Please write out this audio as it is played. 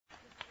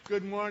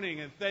Good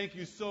morning, and thank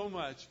you so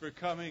much for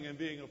coming and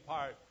being a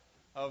part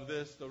of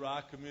this, the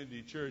Rock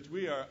Community Church.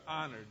 We are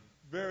honored,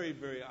 very,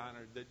 very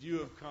honored, that you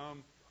have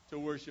come to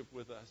worship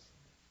with us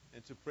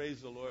and to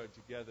praise the Lord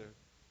together.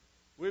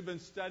 We've been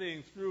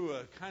studying through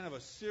a kind of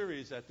a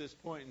series at this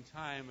point in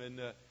time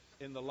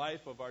in the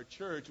life of our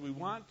church. We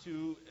want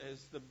to,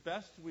 as the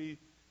best we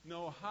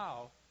know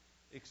how,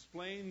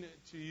 explain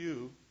to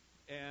you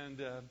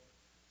and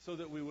so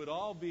that we would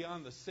all be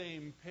on the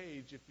same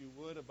page, if you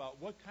would,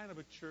 about what kind of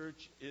a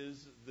church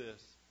is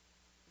this.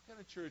 What kind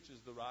of church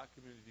is the Rock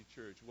Community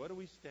Church? What do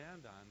we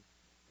stand on?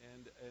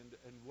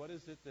 And what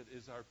is it that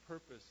is our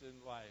purpose in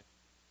life?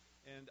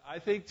 And I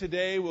think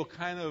today we'll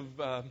kind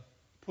of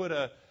put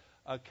a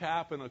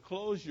cap and a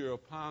closure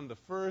upon the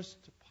first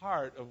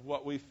part of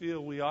what we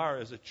feel we are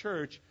as a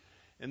church,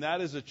 and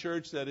that is a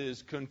church that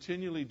is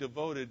continually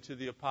devoted to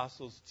the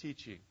apostles'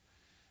 teaching.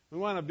 We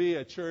want to be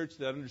a church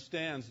that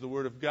understands the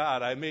Word of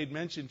God. I made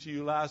mention to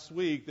you last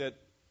week that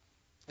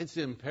it's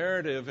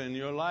imperative in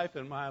your life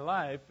and my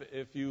life,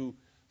 if you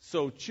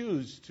so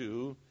choose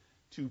to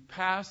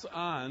pass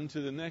on to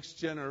the next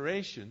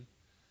generation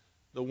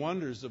the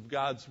wonders of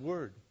God's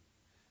Word.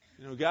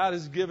 You know, God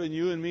has given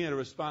you and me a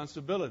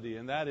responsibility,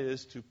 and that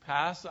is to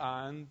pass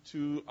on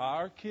to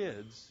our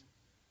kids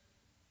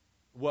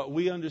what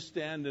we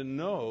understand and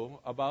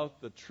know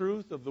about the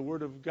truth of the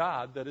Word of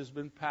God that has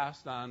been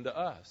passed on to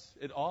us.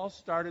 It all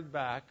started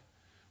back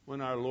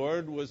when our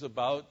Lord was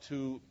about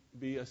to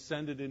be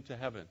ascended into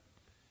heaven.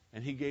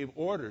 And He gave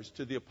orders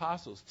to the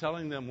apostles,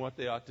 telling them what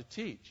they ought to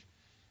teach.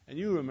 And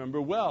you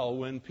remember well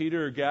when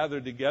Peter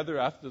gathered together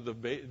after the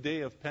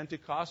day of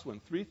Pentecost, when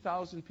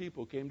 3,000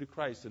 people came to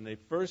Christ, and they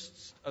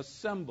first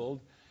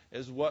assembled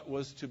as what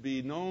was to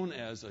be known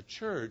as a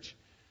church.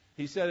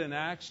 He said in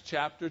Acts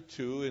chapter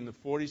 2, in the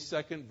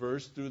 42nd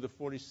verse through the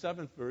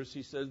 47th verse,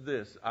 he said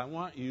this: I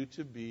want you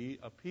to be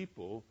a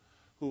people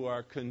who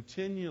are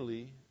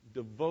continually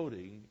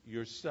devoting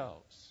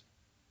yourselves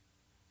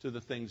to the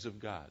things of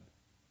God.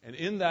 And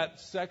in that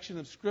section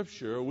of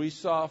Scripture, we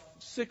saw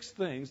 6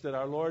 things that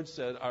our Lord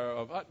said are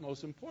of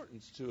utmost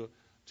importance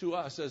to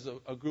us as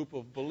a group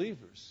of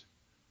believers.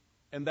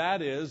 And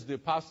that is the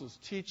apostles'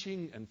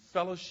 teaching and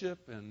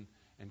fellowship and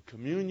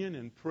communion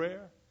and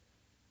prayer.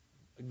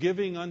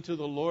 Giving unto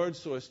the Lord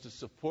so as to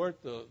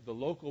support the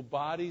local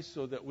body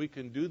so that we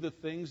can do the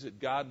things that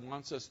God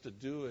wants us to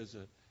do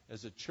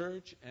as a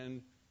church.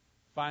 And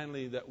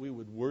finally, that we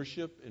would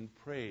worship and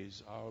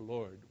praise our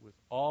Lord with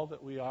all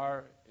that we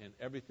are and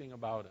everything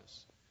about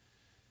us.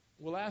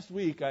 Well, last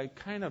week I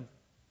kind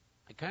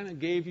of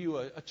gave you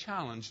a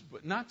challenge,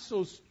 but not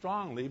so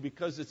strongly,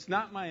 because it's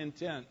not my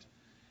intent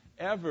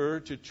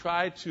ever to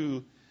try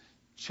to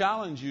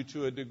challenge you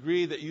to a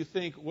degree that you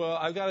think, well,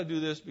 I've got to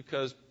do this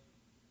because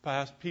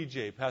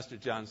Pastor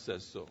John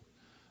says so.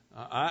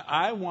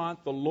 I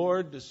want the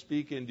Lord to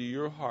speak into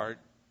your heart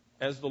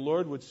as the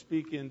Lord would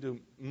speak into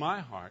my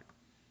heart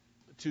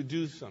to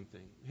do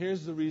something.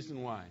 Here's the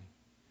reason why.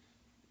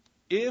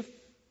 If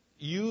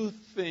you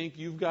think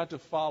you've got to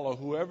follow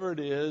whoever it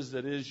is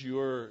that is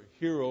your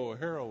hero or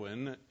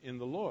heroine in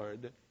the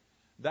Lord,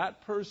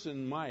 that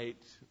person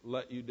might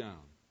let you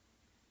down.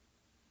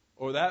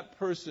 Or that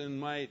person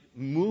might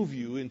move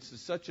you into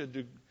such a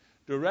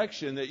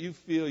direction that you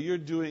feel you're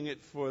doing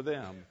it for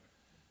them.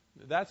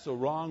 That's a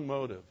wrong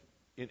motive.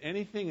 In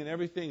anything and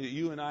everything that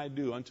you and I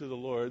do unto the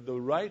Lord, the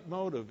right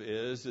motive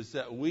is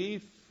that we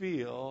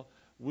feel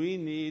we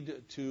need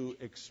to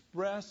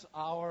express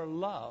our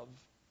love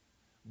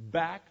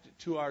back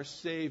to our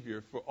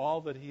Savior for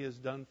all that He has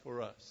done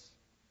for us.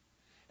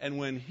 And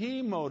when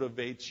He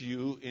motivates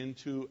you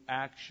into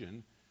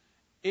action,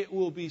 it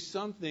will be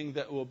something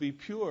that will be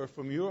pure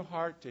from your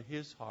heart to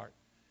His heart.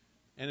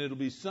 And it'll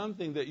be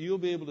something that you'll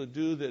be able to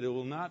do that it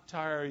will not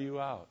tire you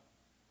out.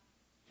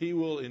 He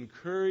will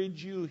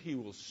encourage you. He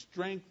will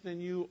strengthen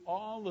you.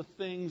 All the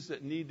things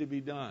that need to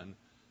be done.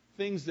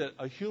 Things that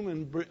a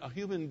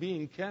human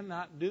being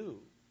cannot do.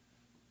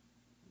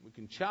 We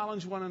can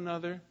challenge one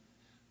another,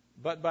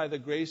 but by the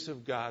grace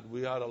of God,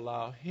 we ought to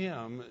allow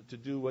Him to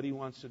do what He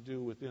wants to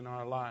do within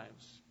our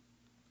lives.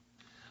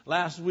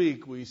 Last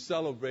week, we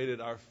celebrated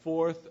our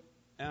 4th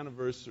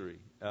anniversary.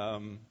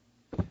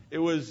 It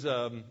was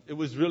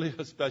really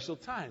a special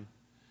time.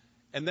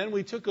 And then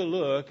we took a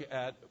look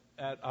at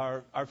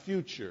our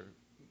future.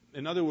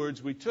 In other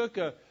words, we took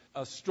a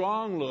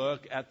strong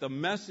look at the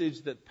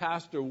message that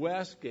Pastor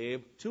West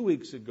gave 2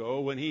 weeks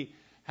ago when he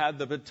had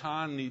the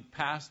baton and he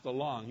passed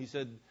along. He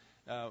said,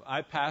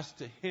 I passed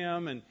to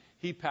him, and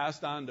he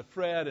passed on to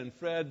Fred, and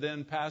Fred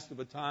then passed the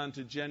baton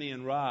to Jenny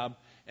and Rob.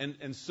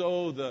 And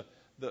so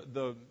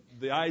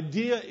the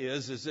idea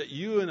is that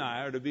you and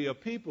I are to be a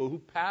people who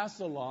pass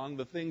along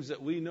the things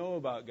that we know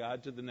about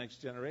God to the next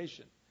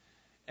generation.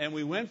 And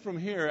we went from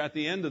here at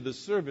the end of the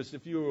service,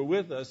 if you were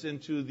with us,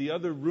 into the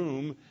other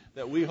room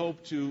that we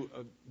hope to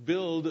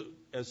build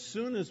as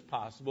soon as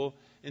possible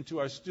into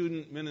our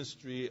student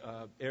ministry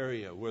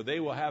area, where they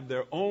will have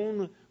their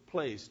own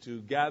place to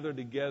gather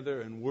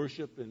together and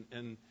worship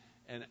and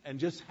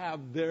just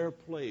have their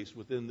place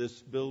within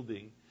this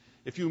building.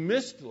 If you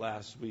missed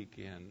last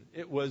weekend,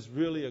 it was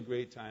really a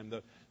great time.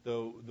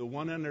 The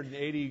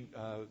 180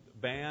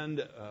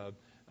 band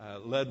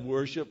led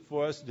worship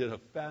for us, did a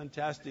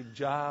fantastic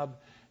job.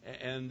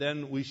 And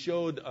then we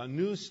showed a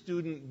new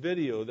student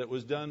video that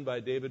was done by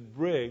David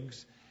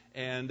Briggs.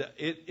 And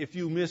if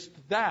you missed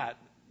that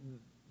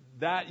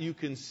you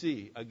can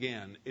see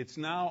again. It's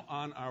now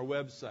on our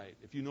website.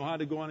 If you know how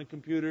to go on a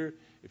computer,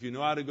 if you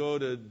know how to go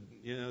to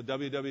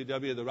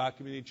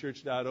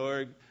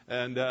www.therockcommunitychurch.org,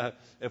 and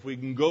if we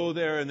can go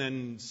there, and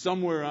then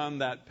somewhere on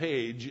that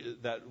page,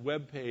 that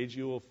web page,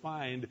 you will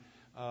find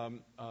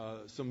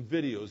some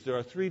videos. There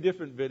are 3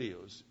 different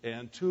videos,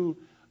 and 2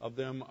 of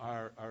them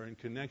are in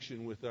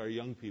connection with our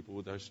young people,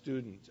 with our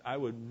students. I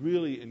would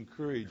really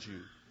encourage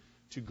you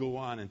to go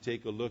on and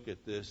take a look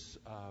at this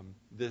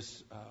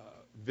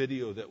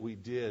video that we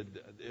did.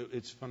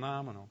 It's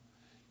phenomenal.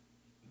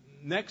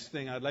 Next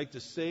thing I'd like to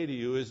say to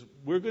you is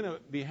we're going to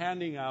be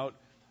handing out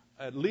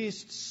at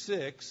least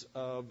 6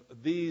 of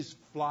these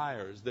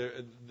flyers.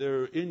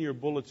 They're in your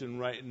bulletin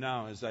right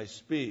now as I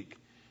speak.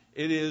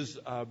 It is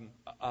a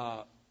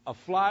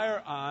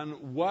flyer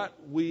on what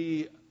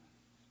we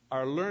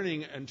are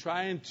learning and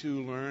trying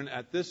to learn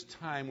at this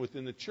time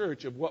within the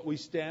church of what we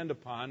stand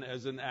upon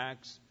as an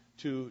Acts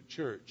 2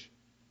 church.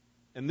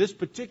 And this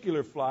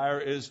particular flyer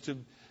is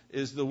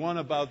the one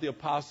about the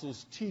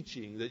apostles'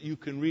 teaching that you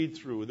can read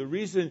through. The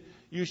reason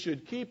you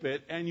should keep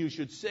it and you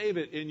should save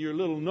it in your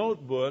little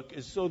notebook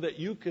is so that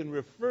you can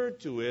refer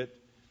to it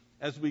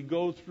as we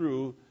go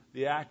through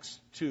the Acts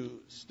 2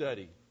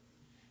 study.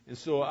 And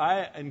so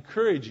I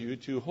encourage you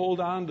to hold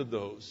on to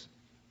those.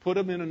 Put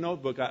them in a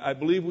notebook. I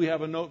believe we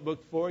have a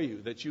notebook for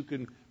you that you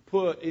can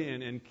put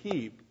in and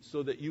keep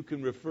so that you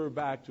can refer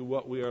back to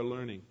what we are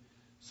learning,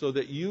 so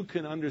that you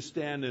can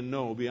understand and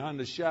know beyond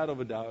a shadow of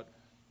a doubt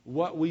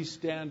what we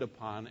stand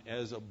upon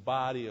as a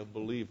body of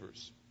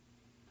believers.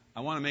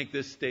 I want to make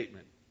this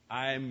statement.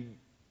 I'm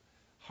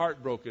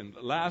heartbroken.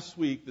 Last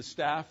week, the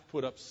staff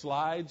put up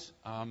slides,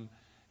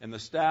 and the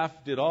staff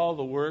did all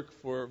the work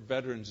for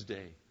Veterans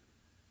Day.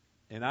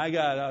 And I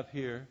got up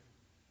here,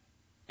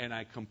 and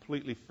I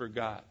completely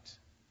forgot.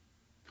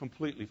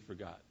 Completely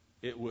forgot.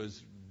 It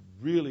was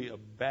really a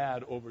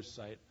bad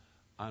oversight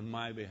on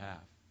my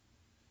behalf.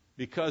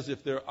 Because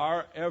if there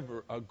are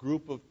ever a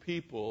group of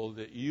people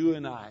that you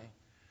and I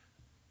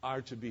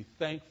are to be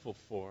thankful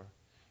for,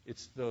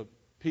 it's the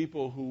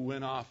people who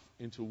went off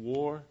into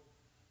war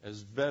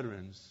as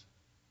veterans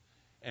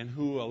and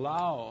who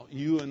allow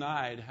you and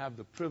I to have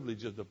the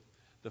privilege of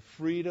the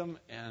freedom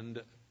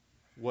and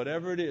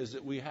whatever it is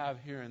that we have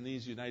here in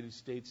these United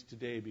States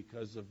today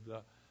because of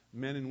the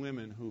men and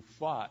women who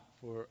fought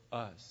for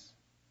us.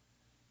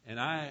 And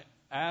I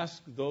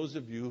ask those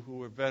of you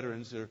who are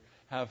veterans or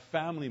have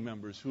family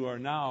members who are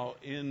now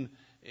in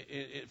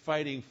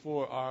fighting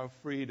for our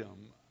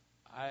freedom,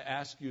 I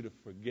ask you to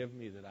forgive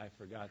me that I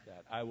forgot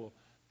that. I will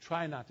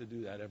try not to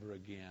do that ever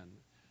again.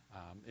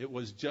 It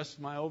was just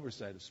my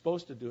oversight. I was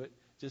supposed to do it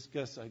just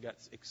because I got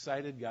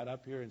excited, got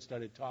up here and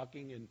started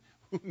talking, and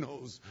who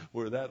knows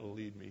where that will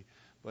lead me.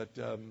 But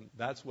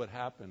that's what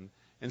happened.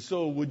 And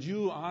so would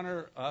you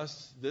honor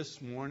us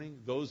this morning,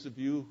 those of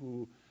you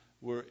who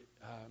were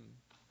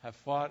have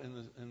fought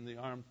in the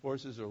armed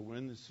forces or were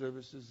in the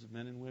services,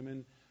 men and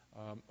women,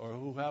 or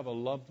who have a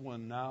loved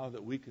one now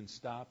that we can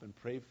stop and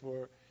pray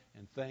for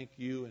and thank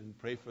you and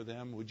pray for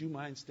them. Would you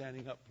mind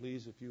standing up,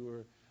 please, if you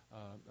were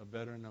a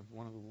veteran of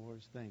one of the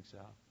wars? Thanks,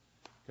 Al.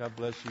 God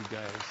bless you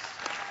guys.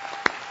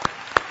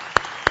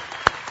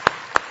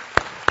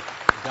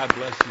 God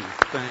bless you.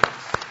 Thanks.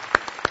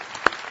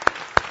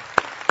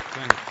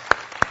 Thanks.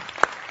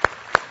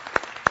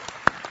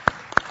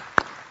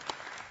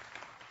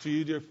 To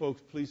you, dear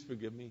folks, please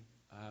forgive me.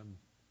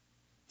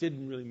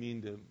 Didn't really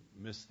mean to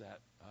miss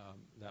that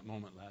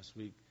moment last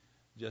week.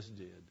 Just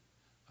did.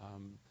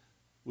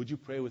 Would you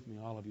pray with me,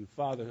 all of you?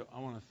 Father, I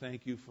want to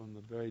thank you from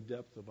the very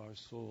depth of our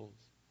souls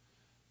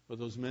for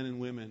those men and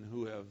women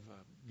who have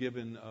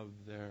given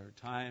of their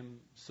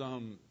time,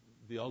 some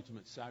the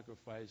ultimate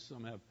sacrifice,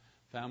 some have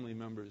family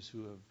members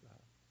who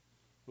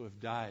have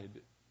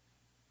died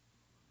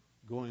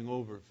going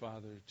over,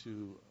 Father,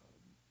 to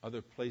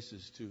other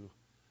places to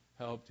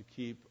help to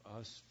keep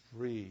us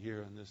free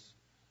here in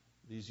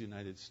these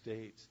United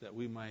States, that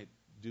we might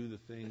do the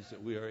things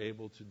that we are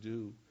able to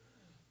do,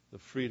 the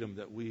freedom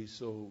that we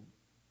so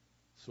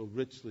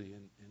richly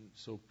and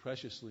so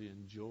preciously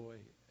enjoy.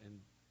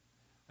 And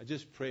I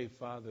just pray,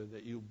 Father,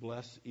 that you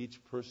bless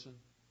each person,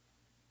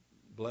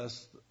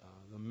 bless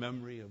the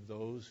memory of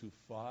those who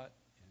fought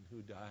and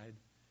who died,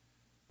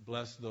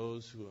 bless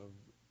those who have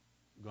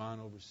gone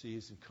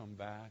overseas and come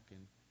back,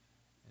 and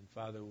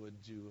Father,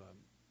 would you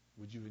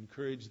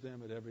encourage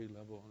them at every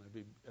level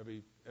and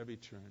every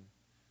turn.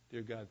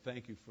 Dear God,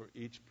 thank you for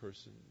each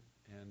person,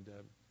 and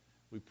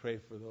we pray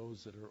for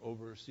those that are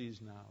overseas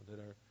now, that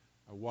are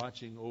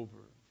watching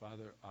over,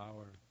 Father,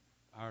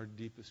 our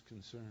deepest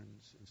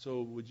concerns. And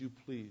so would you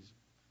please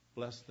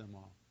bless them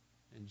all.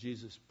 In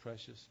Jesus'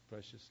 precious,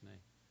 precious name.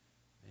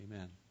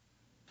 Amen.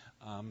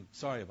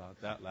 Sorry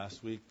about that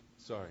last week.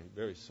 Sorry,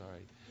 very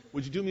sorry.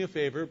 Would you do me a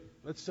favor?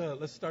 Let's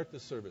start the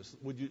service.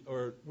 Would you?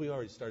 Or we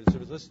already started the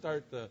service. Let's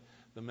start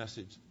the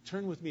message.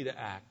 Turn with me to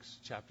Acts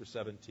chapter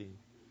 17.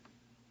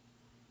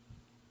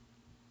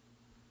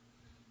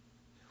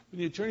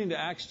 When you're turning to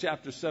Acts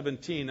chapter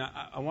 17,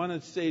 I want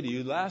to say to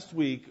you, last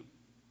week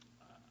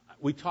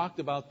we talked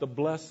about the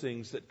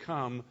blessings that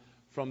come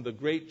from the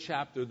great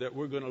chapter that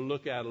we're going to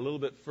look at a little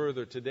bit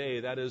further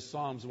today. That is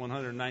Psalms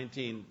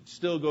 119.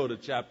 Still go to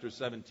chapter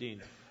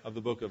 17 of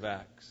the book of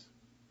Acts.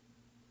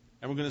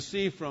 And we're going to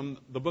see from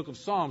the book of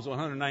Psalms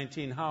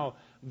 119 how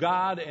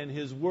God and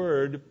His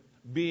Word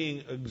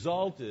being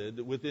exalted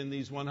within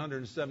these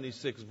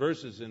 176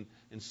 verses in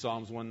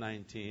Psalms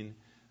 119,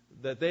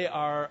 that they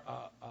are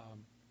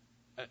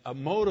a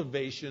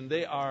motivation,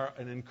 they are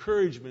an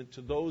encouragement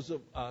to those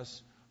of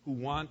us who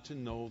want to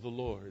know the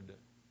Lord.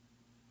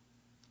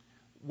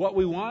 What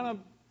we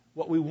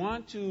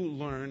want to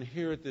learn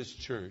here at this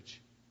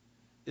church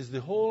is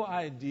the whole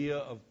idea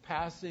of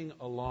passing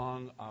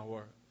along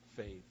our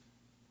faith.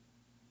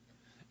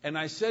 And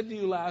I said to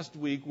you last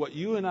week, what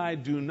you and I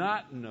do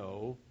not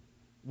know,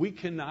 we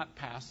cannot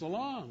pass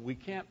along. We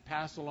can't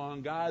pass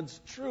along God's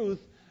truth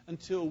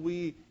until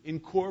we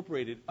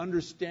incorporate it,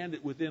 understand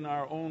it within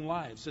our own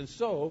lives. And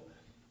so,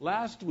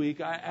 last week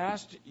I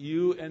asked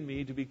you and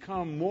me to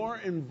become more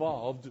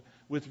involved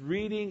with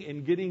reading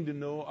and getting to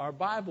know our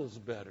Bibles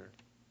better.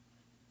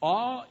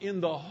 All in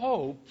the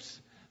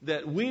hopes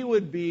that we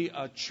would be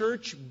a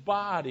church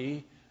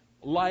body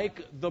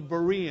like the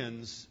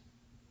Bereans,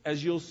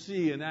 as you'll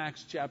see in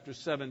Acts chapter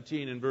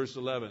 17 and verse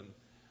 11.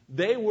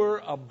 They were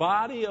a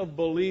body of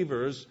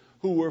believers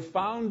who were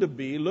found to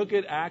be, look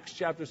at Acts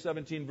chapter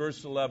 17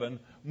 verse 11,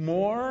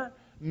 more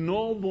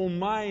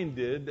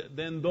noble-minded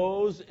than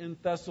those in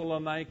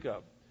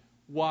Thessalonica.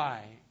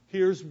 Why?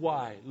 Here's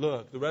why.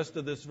 Look, the rest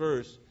of this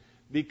verse.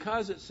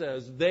 Because it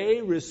says,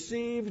 they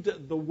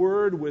received the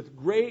word with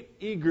great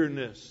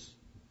eagerness.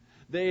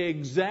 They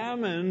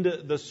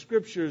examined the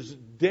Scriptures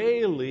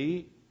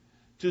daily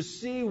to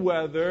see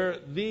whether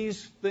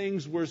these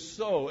things were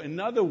so. In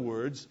other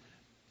words,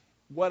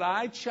 what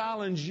I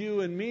challenge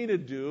you and me to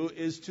do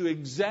is to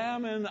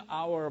examine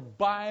our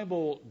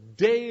Bible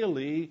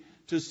daily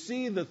to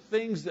see the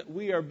things that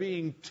we are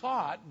being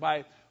taught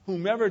by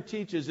whomever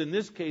teaches, in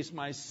this case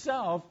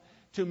myself,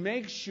 to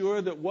make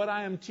sure that what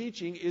I am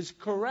teaching is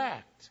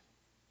correct.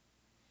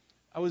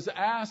 I was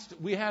asked,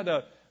 we had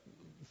a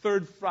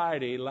third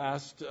Friday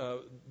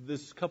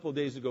this couple of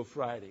days ago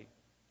Friday.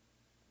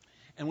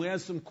 And we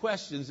had some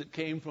questions that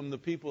came from the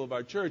people of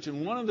our church.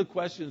 And one of the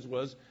questions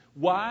was,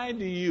 why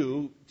do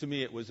you, to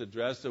me it was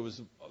addressed, there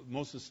was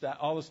most of the staff,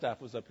 all the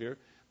staff was up here,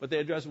 but they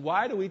addressed,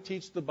 why do we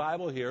teach the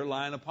Bible here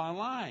line upon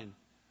line?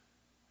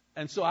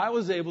 And so I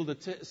was able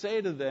to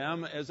say to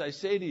them, as I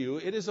say to you,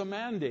 it is a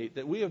mandate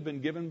that we have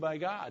been given by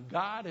God.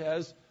 God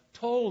has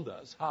told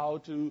us how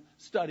to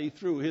study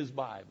through His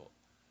Bible.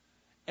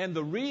 And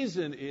the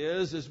reason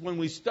is when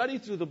we study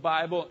through the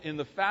Bible in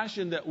the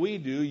fashion that we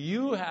do,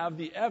 you have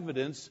the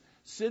evidence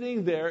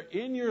sitting there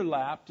in your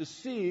lap to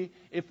see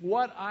if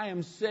what I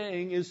am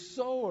saying is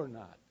so or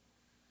not.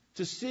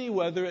 To see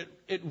whether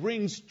it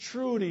rings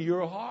true to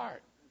your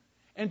heart.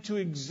 And to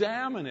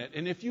examine it.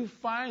 And if you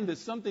find that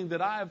something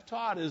that I have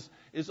taught is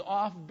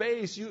off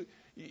base,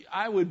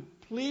 I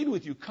would plead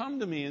with you, come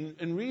to me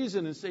and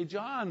reason and say,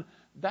 John,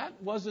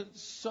 that wasn't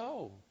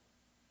so.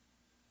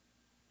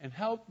 And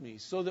help me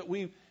so that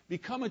we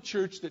become a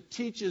church that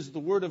teaches the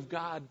Word of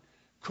God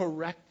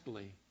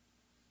correctly.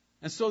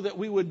 And so that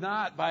we would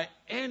not, by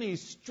any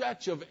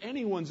stretch of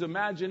anyone's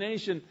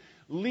imagination,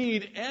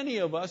 lead any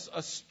of us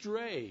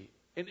astray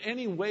in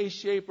any way,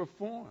 shape, or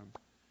form.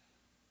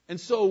 And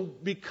so,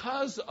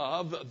 because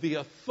of the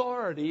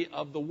authority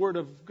of the Word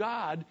of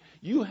God,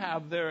 you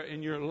have there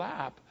in your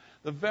lap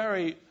the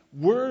very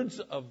words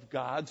of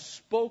God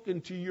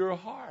spoken to your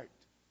heart.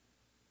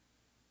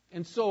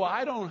 And so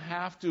I don't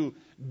have to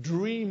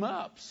dream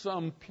up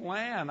some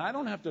plan. I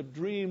don't have to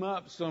dream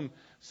up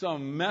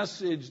some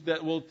message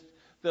that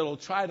will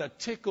try to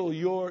tickle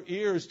your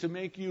ears to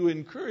make you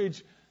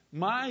encouraged.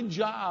 My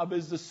job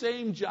is the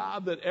same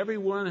job that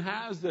everyone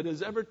has that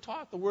has ever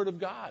taught the Word of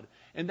God.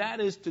 And that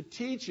is to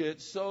teach it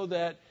so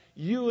that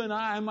you and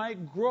I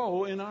might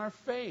grow in our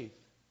faith.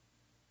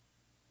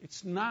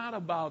 It's not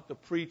about the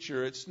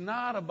preacher. It's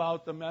not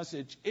about the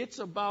message. It's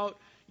about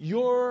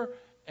your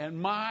and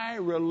my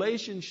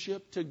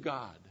relationship to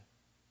God.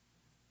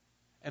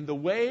 And the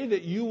way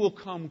that you will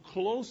come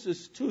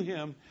closest to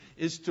Him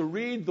is to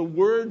read the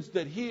words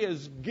that He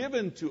has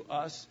given to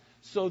us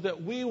so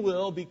that we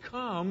will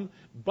become,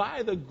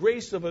 by the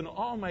grace of an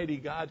almighty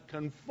God,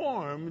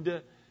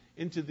 conformed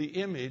into the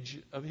image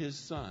of His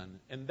Son.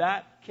 And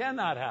that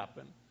cannot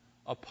happen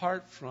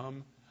apart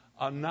from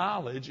a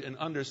knowledge and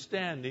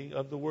understanding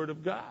of the Word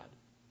of God.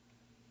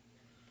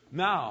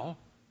 Now,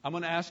 I'm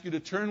going to ask you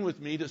to turn with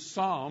me to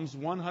Psalms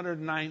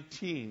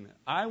 119.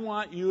 I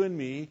want you and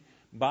me,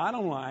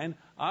 bottom line,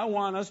 I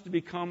want us to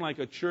become like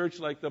a church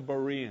like the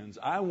Bereans.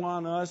 I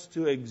want us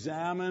to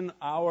examine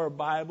our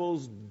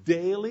Bibles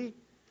daily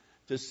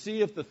to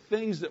see if the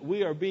things that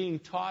we are being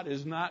taught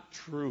is not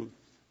truth.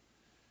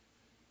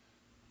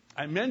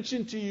 I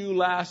mentioned to you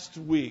last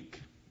week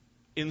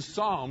in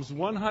Psalms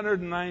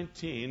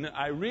 119,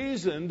 I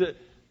reasoned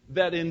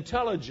that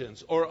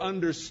intelligence or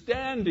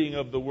understanding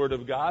of the Word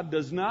of God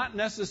does not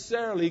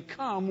necessarily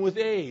come with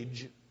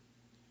age.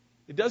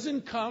 It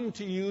doesn't come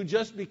to you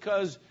just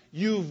because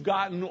you've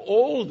gotten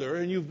older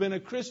and you've been a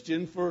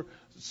Christian for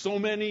so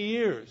many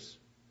years.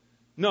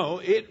 No,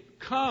 it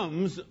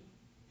comes,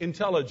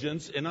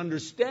 intelligence and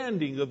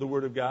understanding of the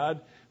Word of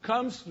God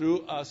comes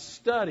through a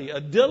study, a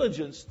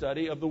diligent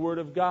study of the Word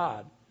of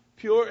God.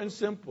 Pure and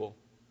simple.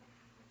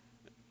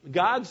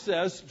 God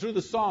says through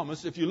the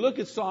psalmist, if you look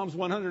at Psalms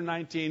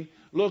 119,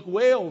 look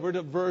way over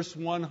to verse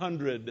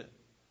 100.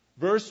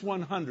 Verse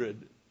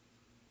 100.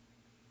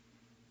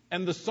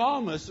 And the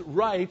psalmist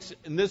writes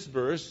in this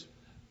verse,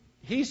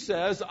 he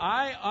says,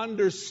 I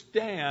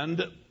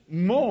understand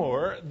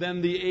more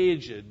than the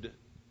aged.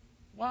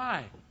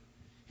 Why?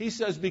 He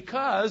says,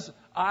 because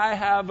I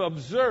have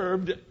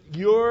observed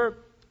your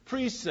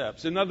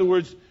precepts. In other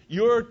words,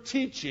 your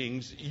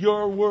teachings,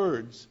 your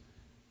words.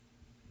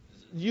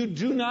 You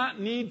do not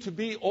need to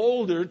be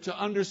older to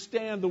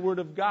understand the Word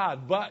of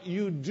God, but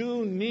you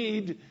do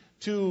need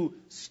to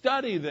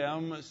study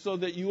them so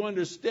that you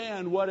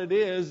understand what it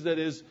is that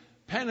is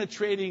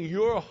penetrating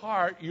your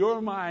heart,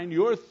 your mind,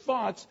 your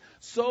thoughts,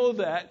 so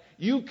that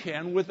you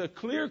can, with a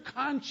clear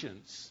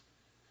conscience,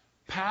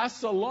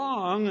 pass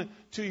along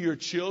to your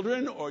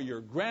children or your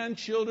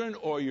grandchildren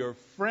or your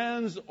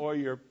friends or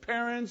your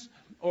parents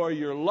or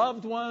your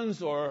loved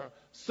ones or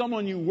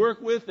someone you work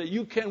with, that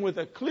you can, with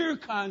a clear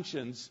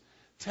conscience,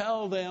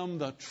 tell them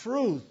the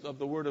truth of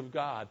the Word of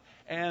God.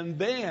 And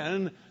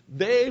then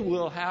they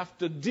will have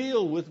to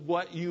deal with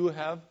what you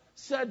have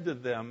said to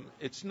them.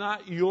 It's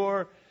not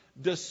your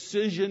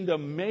decision to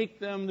make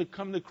them to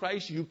come to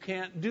Christ. You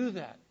can't do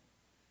that.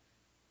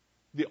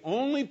 The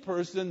only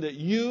person that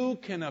you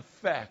can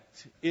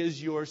affect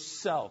is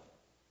yourself.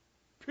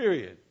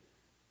 Period.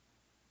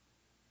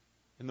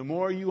 And the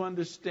more you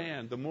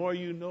understand, the more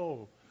you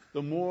know,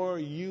 the more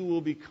you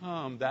will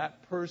become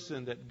that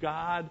person that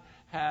God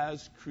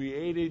has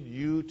created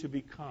you to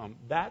become.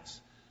 That's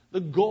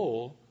the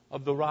goal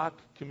of the Rock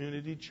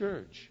Community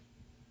Church.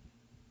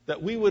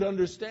 That we would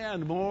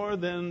understand more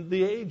than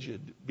the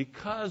aged,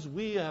 because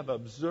we have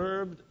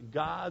observed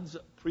God's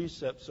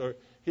precepts or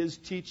His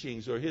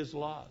teachings or His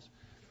laws.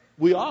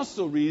 We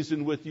also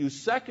reason with you,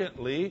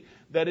 secondly,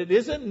 that it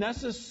isn't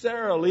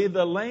necessarily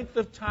the length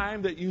of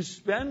time that you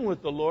spend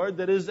with the Lord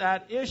that is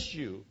at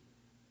issue.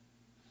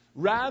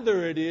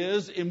 Rather, it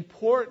is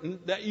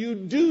important that you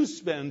do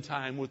spend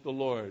time with the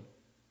Lord.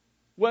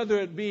 Whether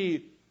it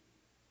be,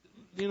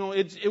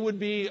 it would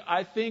be,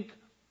 I think,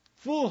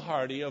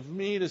 foolhardy of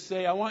me to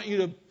say, I want you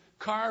to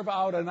carve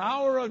out an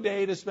hour a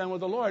day to spend with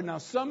the Lord. Now,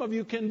 some of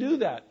you can do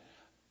that.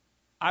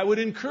 I would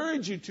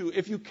encourage you to,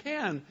 if you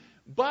can.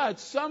 But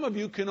some of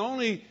you can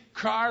only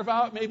carve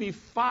out maybe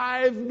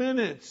 5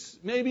 minutes,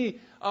 maybe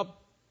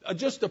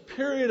just a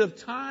period of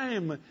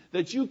time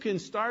that you can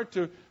start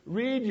to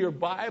read your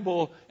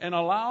Bible and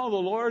allow the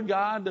Lord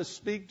God to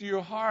speak to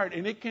your heart.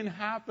 And it can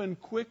happen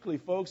quickly,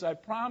 folks, I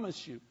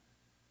promise you.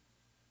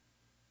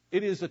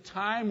 It is a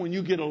time when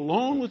you get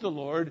alone with the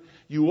Lord,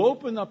 you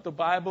open up the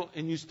Bible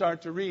and you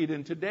start to read.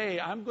 And today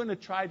I'm going to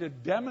try to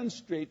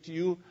demonstrate to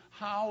you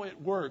how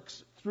it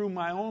works through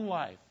my own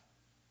life.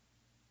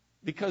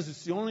 Because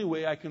it's the only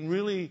way I can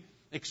really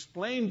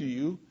explain to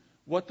you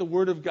what the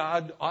Word of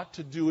God ought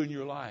to do in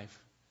your life.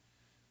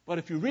 But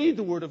if you read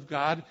the Word of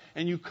God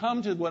and you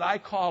come to what I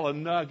call a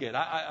nugget,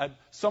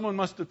 someone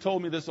must have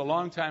told me this a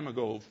long time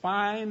ago,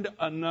 find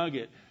a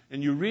nugget.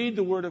 And you read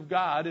the Word of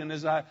God, and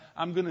as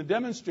I'm going to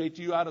demonstrate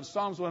to you out of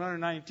Psalms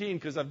 119,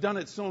 because I've done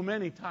it so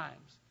many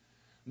times,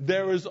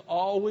 there is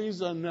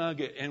always a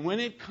nugget. And when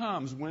it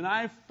comes, when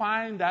I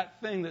find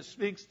that thing that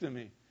speaks to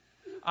me,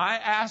 I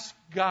ask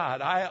God,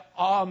 I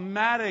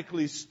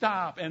automatically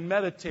stop and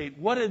meditate.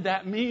 What did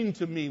that mean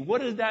to me?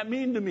 What did that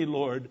mean to me,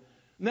 Lord?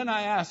 And then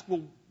I ask,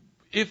 well,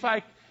 if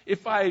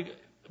I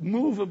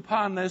move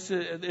upon this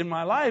in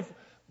my life,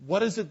 what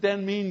does it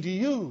then mean to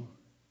you?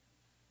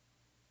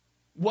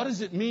 What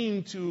does it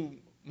mean to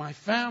my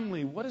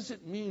family? What does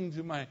it mean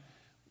to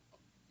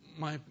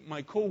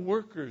my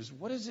co-workers?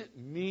 What does it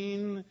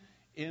mean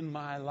in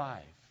my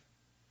life?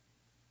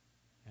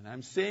 And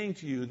I'm saying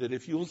to you that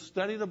if you'll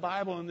study the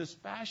Bible in this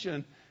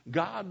fashion,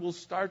 God will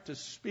start to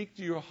speak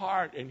to your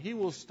heart and He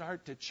will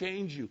start to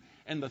change you.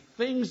 And the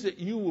things that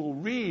you will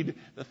read,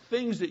 the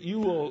things that you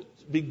will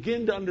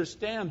begin to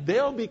understand,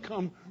 they'll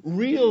become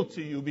real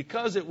to you,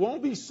 because it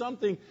won't be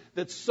something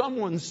that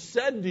someone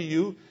said to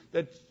you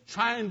that's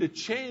trying to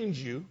change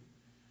you,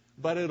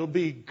 but it'll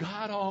be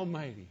God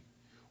Almighty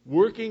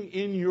working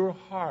in your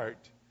heart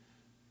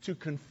to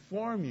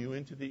conform you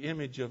into the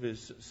image of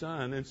His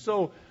Son. And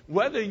so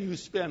whether you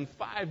spend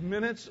 5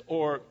 minutes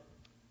or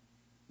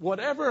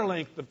whatever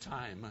length of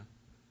time,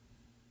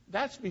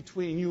 that's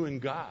between you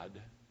and God.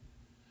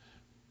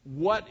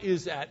 What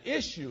is at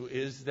issue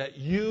is that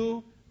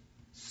you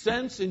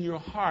sense in your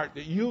heart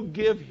that you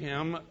give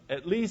Him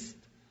at least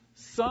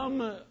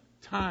some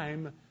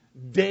time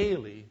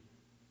daily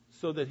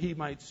so that He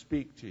might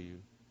speak to you.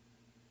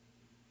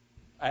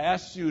 I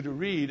asked you to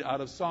read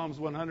out of Psalms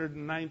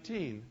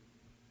 119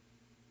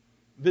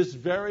 this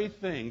very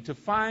thing, to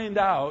find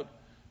out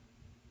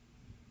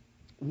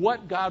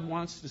what God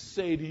wants to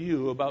say to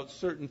you about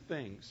certain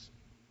things.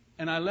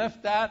 And I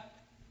left that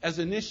as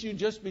an issue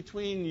just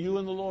between you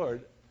and the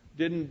Lord.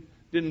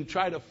 Didn't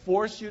try to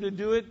force you to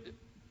do it.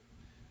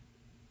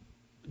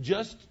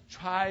 Just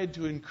tried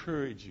to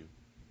encourage you.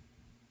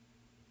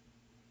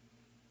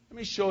 Let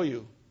me show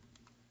you.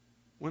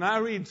 When I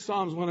read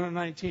Psalms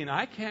 119,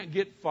 I can't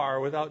get far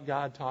without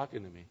God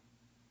talking to me.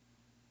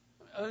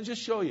 Let me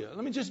just show you.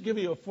 Let me just give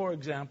you a for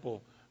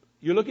example.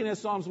 You're looking at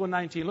Psalms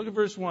 119. Look at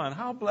verse 1.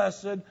 How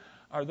blessed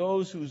are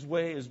those whose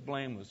way is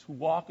blameless, who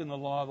walk in the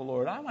law of the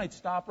Lord. I might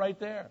stop right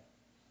there.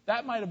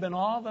 That might have been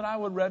all that I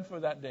would read for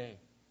that day.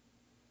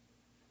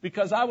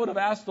 Because I would have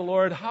asked the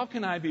Lord, how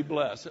can I be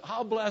blessed?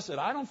 How blessed?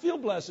 I don't feel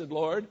blessed,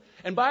 Lord.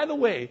 And by the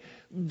way,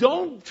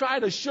 don't try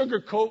to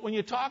sugarcoat when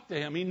you talk to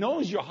Him. He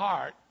knows your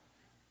heart.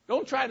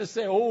 Don't try to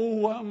say,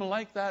 oh, I'm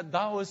like that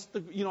Taoist.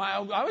 I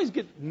always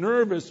get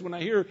nervous when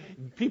I hear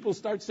people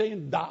start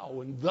saying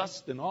thou and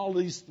thus and all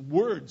these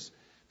words.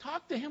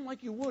 Talk to Him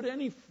like you would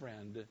any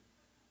friend.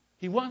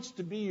 He wants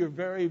to be your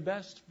very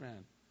best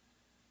friend.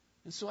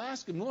 And so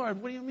ask Him,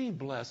 Lord, what do you mean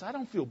blessed? I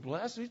don't feel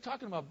blessed. What are you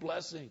talking about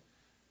blessing?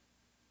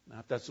 Now,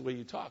 if that's the way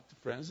you talk to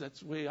friends,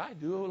 that's the way I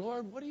do. Oh,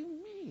 Lord, what do you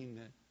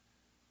mean?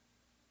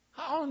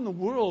 How in the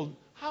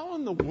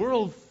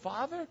world,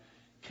 Father,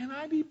 can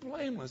I be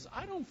blameless?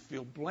 I don't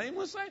feel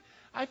blameless.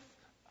 I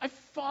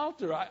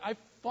falter. I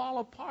fall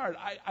apart.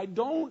 I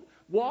don't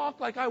walk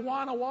like I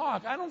want to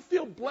walk. I don't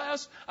feel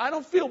blessed. I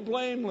don't feel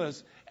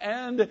blameless.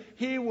 And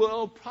He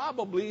will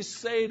probably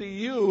say to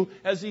you,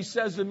 as He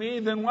says to me,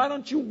 then why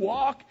don't you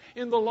walk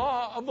in the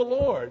law of the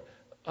Lord?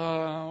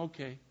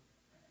 Okay.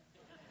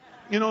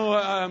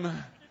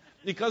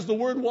 Because the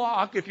word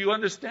walk, if you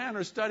understand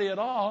or study at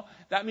all,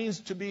 that means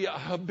to be a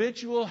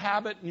habitual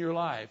habit in your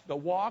life. The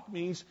walk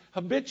means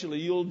habitually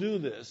you'll do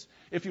this.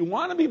 If you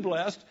want to be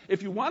blessed,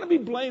 if you want to be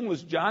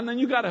blameless, John, then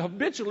you got to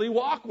habitually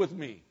walk with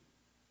me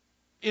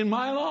in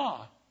my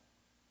law.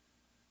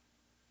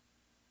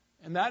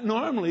 And that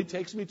normally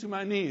takes me to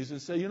my knees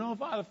and say,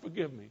 Father,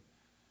 forgive me.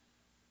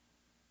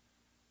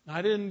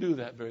 I didn't do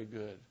that very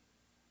good.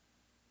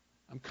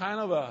 I'm kind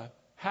of a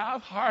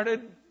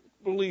half-hearted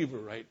believer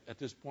right at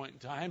this point in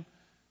time.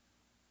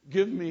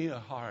 Give me a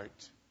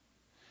heart.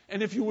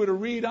 And if you were to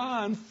read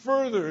on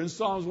further in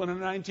Psalms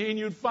 119,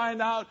 you'd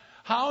find out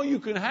how you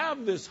can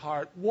have this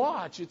heart.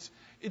 Watch.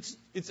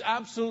 It's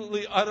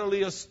absolutely,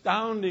 utterly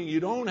astounding. You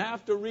don't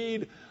have to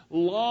read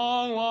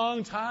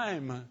long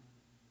time.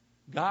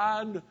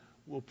 God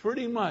will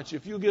pretty much,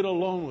 if you get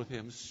alone with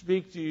Him,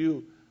 speak to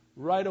you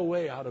right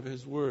away out of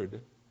His Word.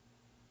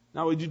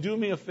 Now, would you do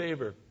me a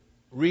favor?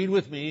 Read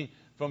with me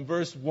from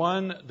verse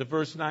 1 to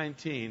verse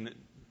 19.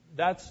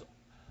 That's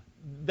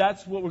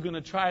what we're going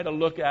to try to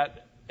look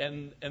at.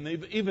 And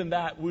even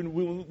that, we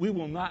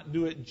will not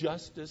do it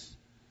justice.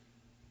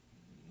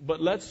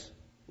 But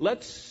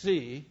let's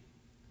see,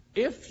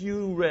 if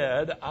you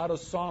read out of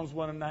Psalms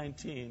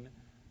 119,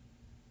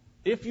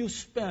 if you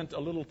spent a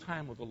little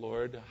time with the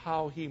Lord,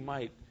 how He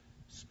might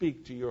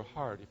speak to your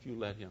heart if you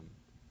let Him.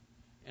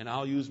 And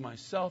I'll use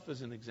myself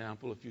as an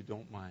example if you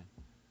don't mind.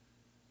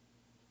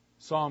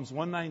 Psalms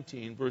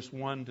 119, verse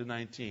 1 to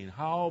 19.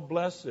 How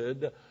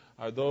blessed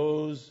are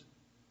those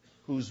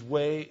whose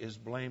way is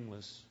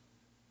blameless,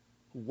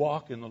 who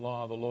walk in the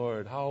law of the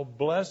Lord. How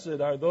blessed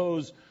are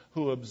those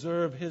who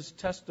observe His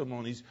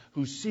testimonies,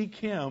 who seek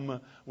Him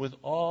with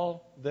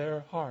all their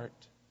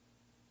heart.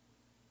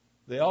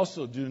 They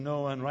also do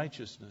no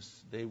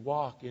unrighteousness. They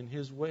walk in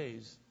His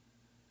ways.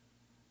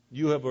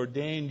 You have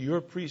ordained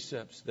your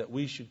precepts that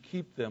we should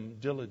keep them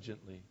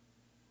diligently.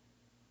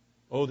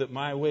 Oh, that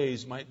my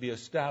ways might be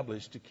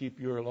established to keep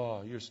your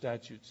law, your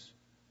statutes.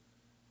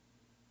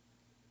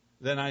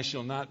 Then I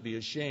shall not be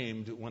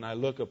ashamed when I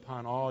look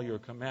upon all your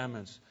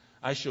commandments.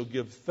 I shall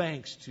give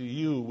thanks to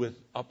you with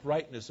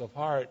uprightness of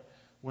heart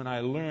when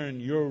I learn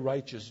your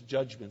righteous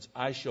judgments.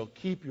 I shall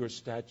keep your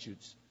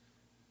statutes.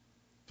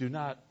 Do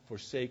not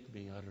forsake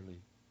me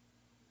utterly.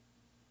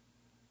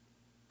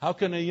 How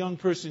can a young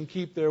person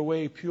keep their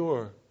way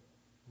pure?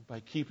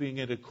 By keeping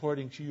it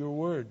according to your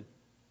word.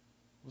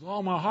 With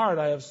all my heart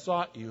I have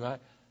sought you.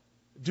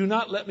 Do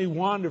not let me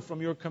wander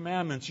from your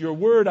commandments. Your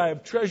word I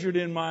have treasured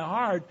in my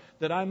heart,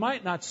 that I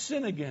might not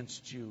sin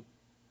against you.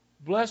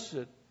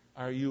 Blessed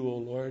are you, O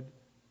Lord.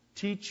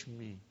 Teach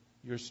me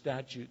your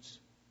statutes.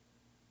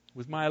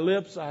 With my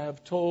lips I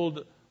have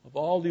told of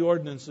all the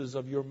ordinances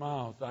of your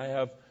mouth. I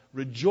have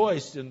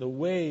rejoiced in the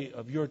way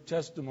of your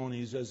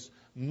testimonies as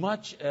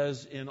much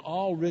as in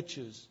all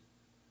riches.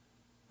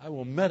 I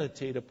will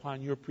meditate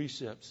upon your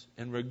precepts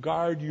and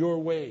regard your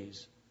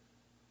ways.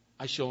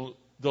 I shall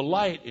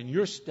delight in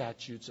your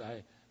statutes.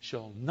 I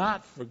shall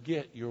not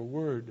forget your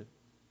word.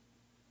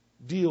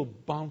 Deal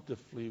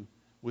bountifully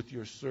with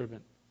your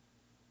servant.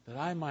 that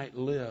I might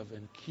live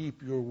and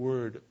keep your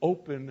word.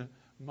 Open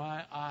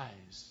my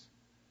eyes,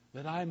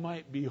 that I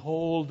might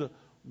behold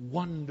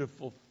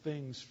wonderful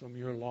things from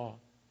your law.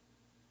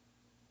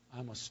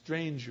 I'm a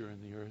stranger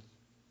in the earth.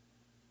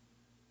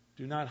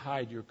 Do not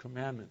hide your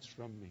commandments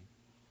from me.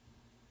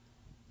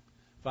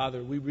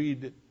 Father, we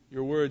read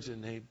your words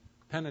and they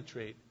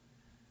penetrate.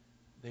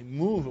 They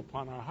move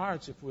upon our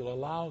hearts if we'll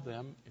allow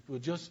them, if we'll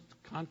just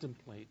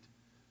contemplate,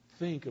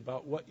 think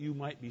about what you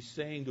might be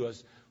saying to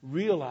us.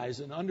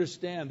 Realize and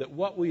understand that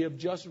what we have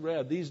just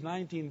read, these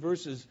 19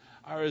 verses,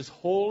 are as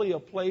holy a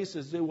place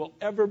as they will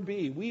ever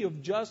be. We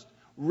have just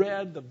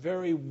read the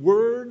very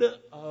word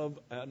of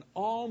an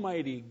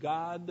almighty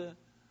God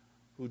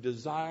who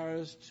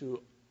desires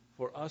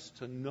for us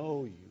to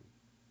know you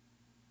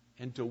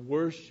and to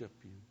worship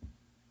you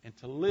and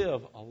to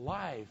live a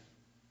life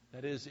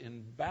that is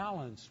in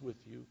balance with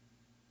you,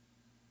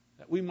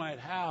 that we might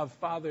have,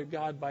 Father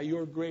God, by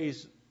your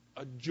grace,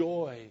 a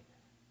joy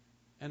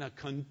and a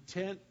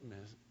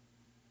contentment,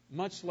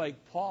 much like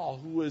Paul,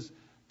 who was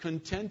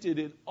contented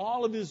in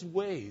all of his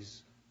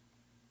ways.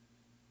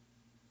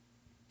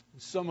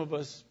 Some of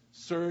us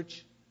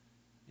search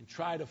and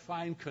try to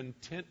find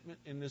contentment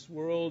in this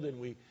world, and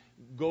we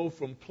go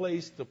from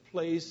place to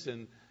place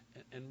and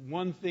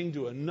one thing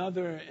to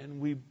another, and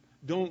we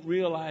don't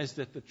realize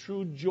that the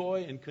true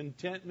joy and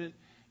contentment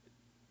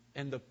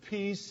and the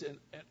peace and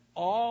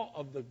all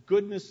of the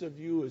goodness of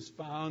you is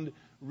found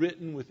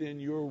written within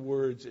your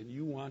words, and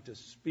you want to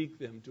speak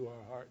them to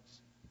our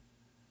hearts.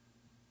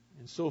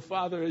 And so,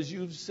 Father, as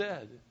you've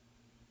said,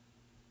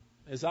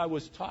 as I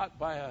was taught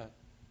by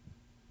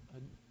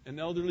an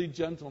elderly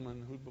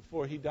gentleman who,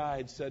 before he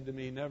died, said to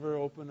me, never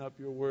open up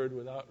your word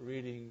without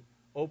reading.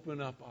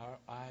 Open up our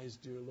eyes,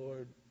 dear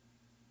Lord,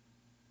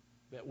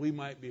 that we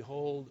might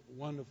behold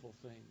wonderful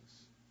things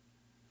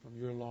from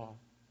your law.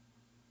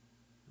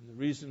 And the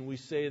reason we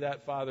say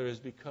that, Father, is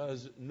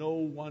because no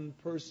one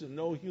person,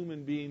 no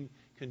human being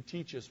can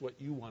teach us what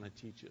you want to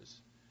teach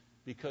us.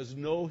 Because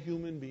no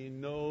human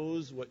being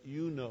knows what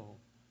you know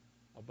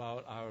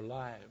about our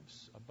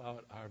lives,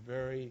 about our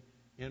very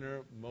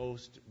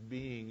innermost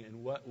being,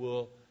 and what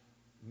will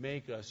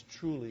make us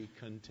truly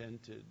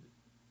contented.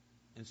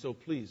 And so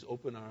please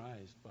open our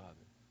eyes, Father.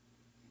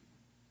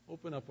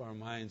 Open up our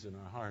minds and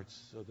our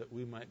hearts so that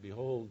we might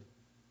behold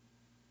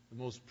the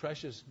most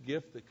precious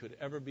gift that could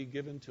ever be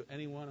given to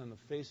anyone on the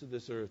face of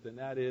this earth, and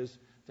that is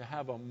to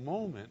have a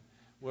moment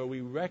where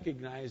we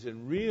recognize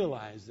and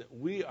realize that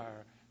we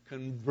are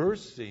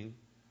conversing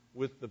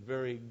with the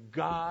very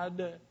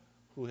God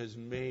who has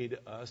made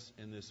us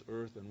in this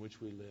earth in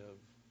which we live.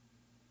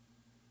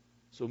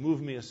 So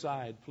move me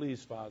aside,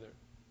 please, Father.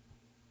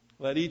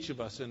 Let each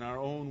of us in our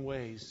own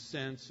ways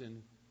sense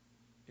and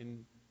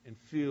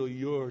feel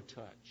your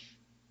touch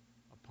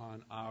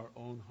upon our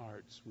own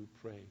hearts, we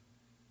pray.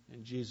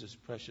 In Jesus'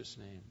 precious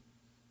name.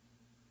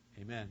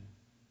 Amen.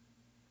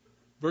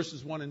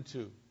 Verses 1 and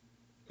 2,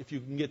 if you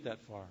can get that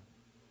far.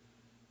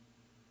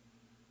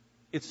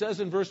 It says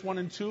in verse 1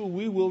 and 2,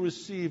 we will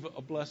receive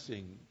a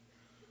blessing.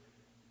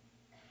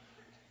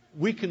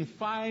 We can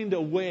find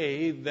a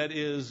way that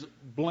is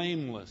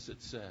blameless,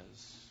 it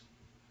says.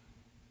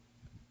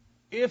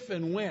 If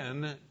and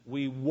when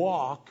we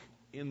walk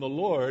in the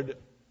Lord,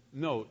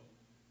 note,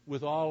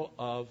 with all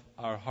of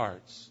our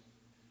hearts.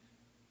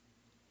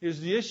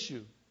 Here's the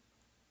issue.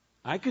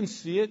 I can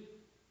see it.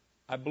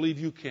 I believe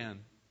you can.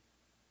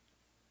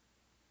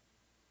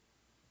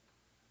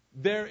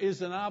 There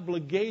is an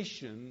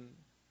obligation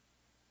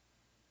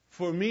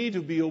for me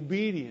to be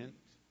obedient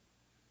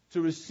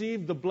to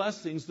receive the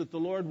blessings that the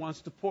Lord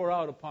wants to pour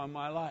out upon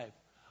my life.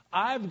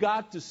 I've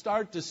got to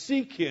start to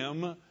seek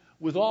Him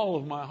with all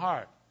of my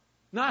heart.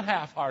 Not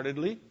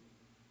half-heartedly.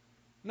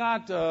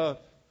 Not a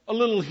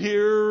little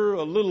here,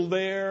 a little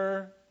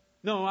there.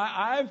 No,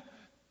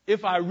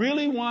 if I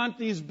really want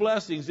these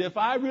blessings, if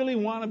I really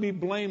want to be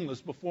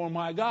blameless before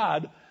my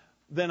God,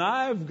 then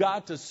I've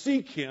got to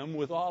seek Him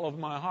with all of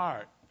my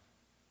heart.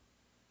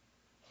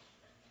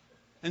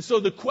 And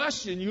so the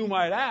question you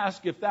might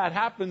ask, if that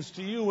happens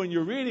to you when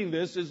you're reading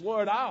this, is,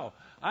 Lord, how?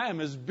 I am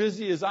as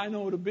busy as I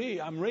know to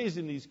be. I'm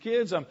raising these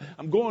kids. I'm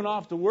going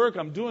off to work.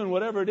 I'm doing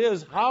whatever it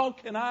is. How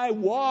can I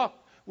walk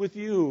with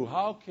you?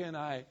 How can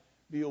I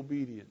be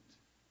obedient?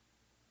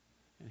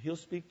 And He'll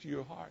speak to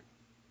your heart.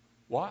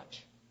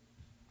 Watch.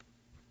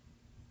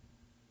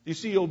 You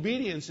see,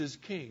 obedience is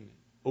king.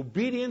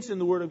 Obedience in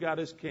the Word of God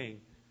is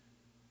king.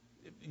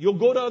 You'll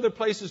go to other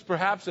places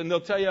perhaps and they'll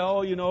tell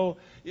you,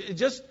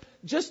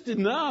 just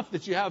enough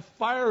that you have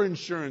fire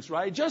insurance,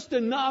 right? Just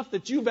enough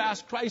that you've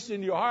asked Christ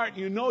into your heart and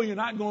you know you're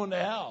not going to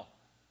hell.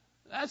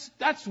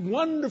 That's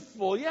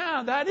wonderful.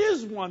 Yeah, that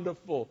is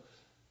wonderful.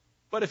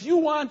 But if you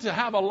want to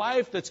have a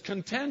life that's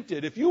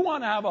contented, if you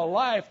want to have a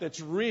life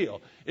that's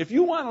real, if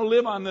you want to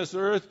live on this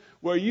earth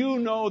where you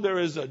know there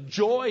is a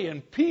joy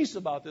and peace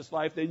about this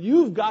life, then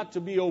you've got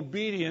to be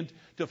obedient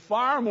to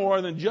far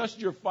more than just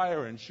your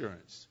fire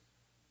insurance.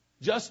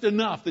 Just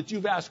enough that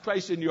you've asked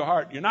Christ into your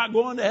heart. You're not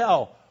going to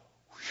hell.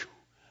 Whew.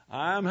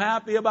 I'm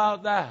happy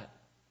about that.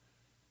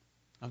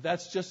 Now,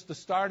 that's just the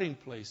starting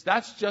place.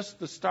 That's just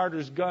the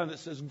starter's gun that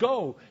says,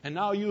 go. And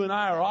now you and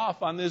I are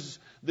off on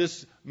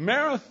this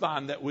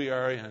marathon that we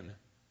are in.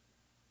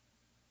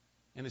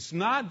 And it's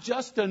not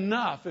just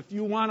enough if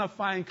you want to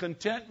find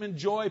contentment,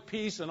 joy,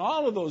 peace, and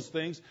all of those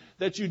things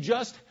that you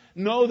just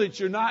know that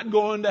you're not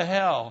going to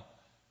hell.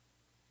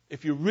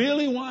 If you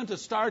really want to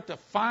start to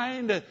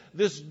find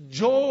this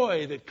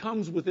joy that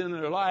comes within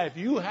their life,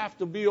 you have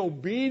to be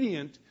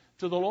obedient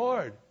to the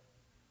Lord.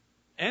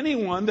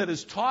 Anyone that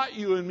has taught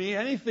you and me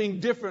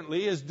anything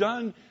differently has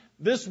done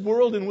this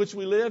world in which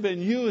we live,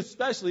 and you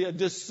especially, a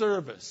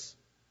disservice.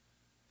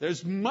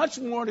 There's much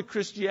more to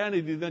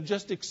Christianity than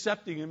just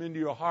accepting Him into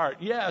your heart.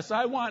 Yes,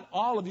 I want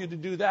all of you to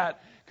do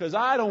that because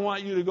I don't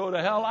want you to go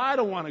to hell. I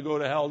don't want to go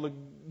to hell.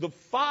 The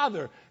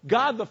Father,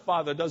 God the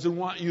Father, doesn't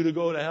want you to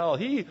go to hell.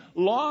 He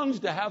longs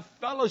to have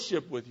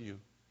fellowship with you.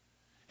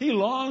 He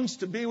longs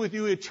to be with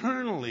you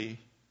eternally.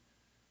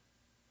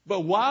 But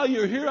while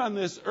you're here on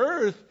this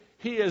earth,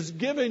 He has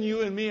given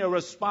you and me a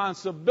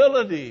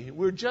responsibility.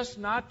 We're just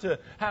not to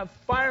have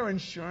fire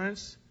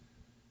insurance.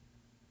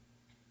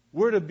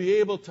 We're to be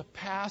able to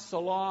pass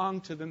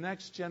along to the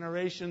next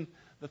generation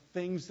the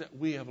things that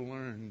we have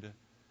learned.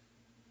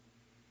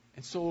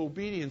 And so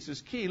obedience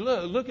is key.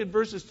 Look at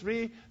verses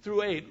 3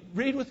 through 8.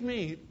 Read with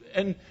me.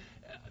 And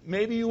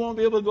maybe you won't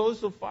be able to go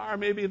so far.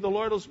 Maybe the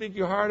Lord will speak to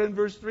your heart in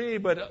verse 3.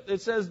 But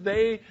it says,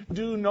 they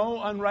do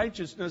no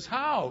unrighteousness.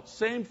 How?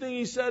 Same thing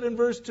He said in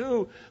verse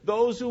 2.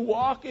 Those who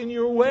walk in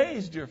your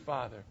ways, dear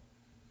Father.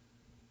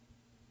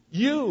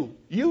 You,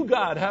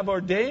 God, have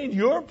ordained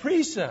your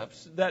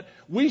precepts that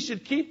we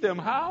should keep them.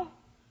 How?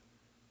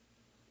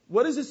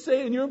 What does it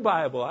say in your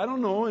Bible? I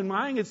don't know. In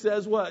mine it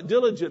says what?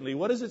 Diligently.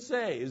 What does it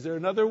say? Is there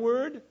another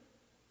word?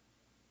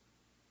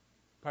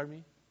 Pardon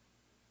me?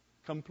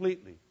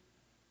 Completely.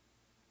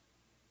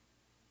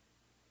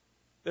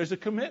 There's a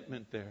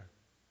commitment there.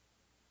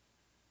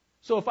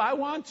 So if I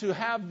want to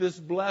have these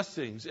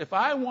blessings, if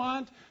I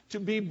want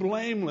to be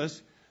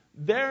blameless,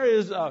 there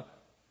is a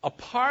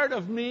part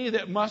of me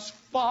that must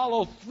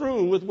follow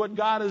through with what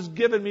God has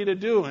given me to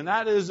do. And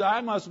that is,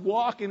 I must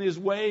walk in His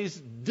ways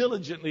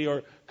diligently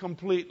or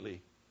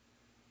completely.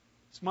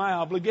 It's my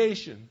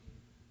obligation.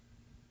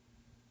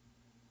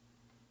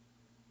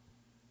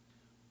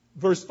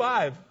 Verse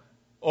 5,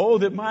 oh,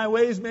 that my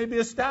ways may be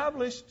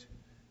established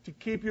to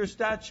keep your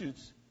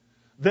statutes.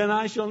 Then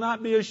I shall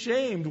not be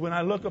ashamed when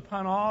I look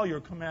upon all your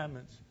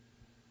commandments.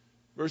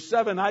 Verse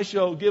 7, I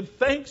shall give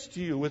thanks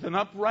to you with an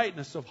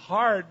uprightness of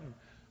heart.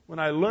 When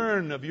I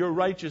learn of your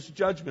righteous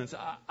judgments,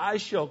 I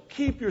shall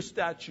keep your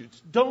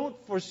statutes. Don't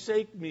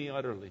forsake me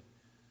utterly.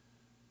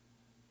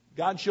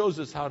 God shows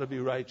us how to be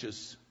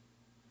righteous.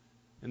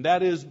 And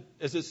that is,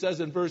 as it says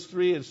in verse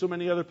 3 and so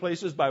many other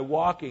places, by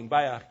walking,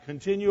 by a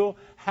continual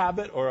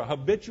habit or a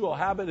habitual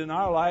habit in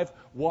our life,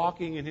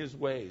 walking in His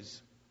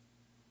ways.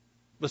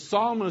 The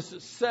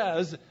psalmist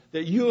says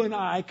that you and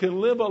I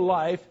can live a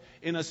life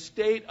in a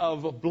state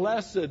of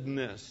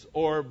blessedness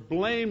or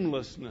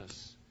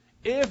blamelessness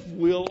if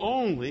we'll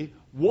only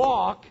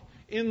walk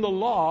in the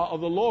law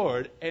of the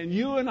Lord. And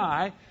you and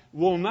I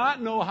will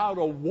not know how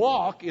to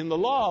walk in the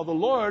law of the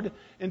Lord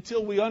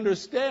until we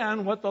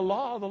understand what the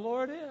law of the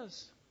Lord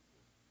is.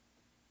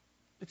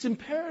 It's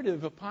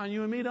imperative upon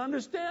you and me to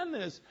understand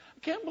this. I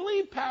can't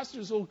believe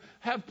pastors will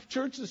have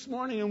church this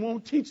morning and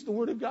won't teach the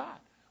Word of God.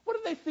 What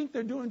do they think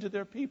they're doing to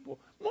their people?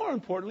 More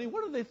importantly,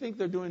 what do they think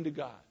they're doing to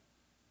God?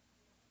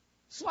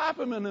 Slap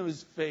him in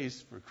his face,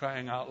 for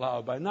crying out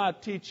loud, by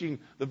not teaching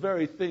the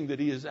very thing that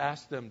He has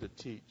asked them to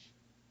teach.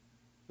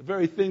 The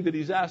very thing that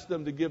He's asked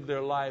them to give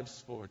their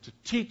lives for. To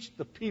teach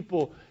the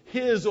people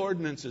His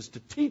ordinances.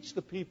 To teach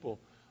the people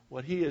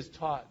what He has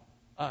taught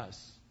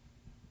us.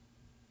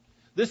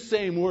 This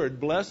same word,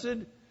 blessed,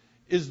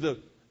 is the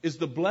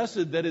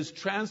blessed that is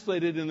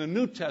translated in the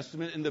New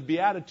Testament in the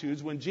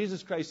Beatitudes when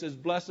Jesus Christ says,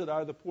 blessed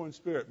are the poor in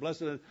spirit.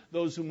 Blessed are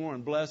those who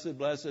mourn. Blessed,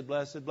 blessed,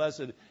 blessed,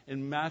 blessed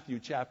in Matthew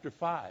chapter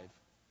 5.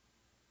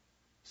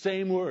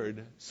 Same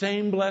word,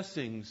 same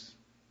blessings.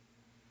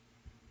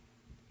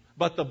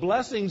 But the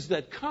blessings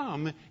that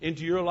come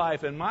into your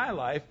life and my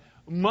life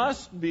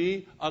must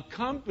be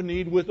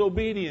accompanied with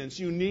obedience.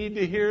 You need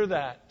to hear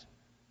that.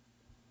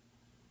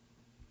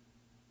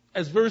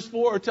 As verse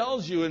 4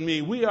 tells you and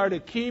me, we are to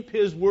keep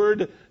His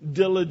word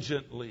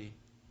diligently.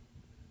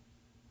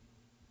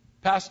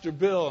 Pastor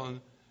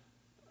Bill,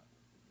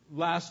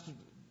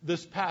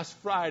 this past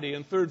Friday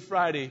and third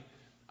Friday,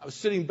 I was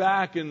sitting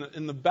back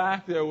in the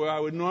back there where I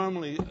would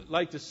normally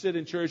like to sit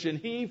in church, and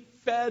he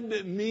fed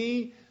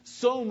me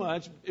so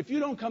much. If you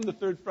don't come to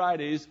Third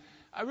Fridays,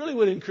 I really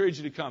would encourage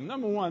you to come.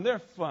 Number one, they're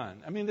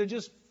fun. I mean, they're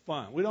just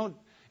fun.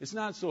 It's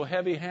not so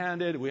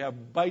heavy-handed. We have a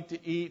bite to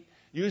eat.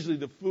 Usually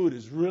the food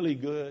is really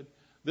good.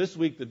 This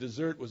week the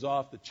dessert was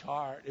off the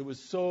chart. It was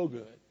so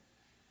good.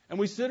 And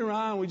we sit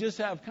around, we just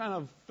have kind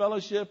of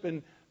fellowship,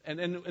 and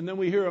then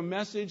we hear a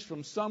message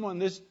from someone.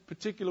 This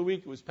particular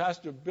week it was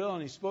Pastor Bill,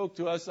 and he spoke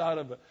to us out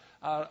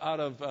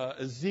of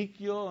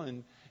Ezekiel,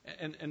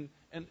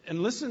 And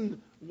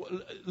listen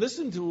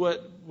to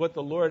what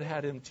the Lord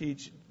had him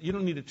teach. You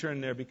don't need to turn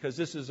there because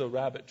this is a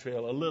rabbit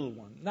trail, a little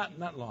one,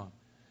 not long.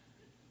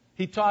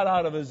 He taught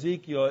out of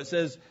Ezekiel. It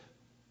says,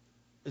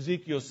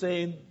 Ezekiel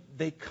saying,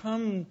 they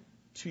come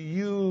to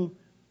you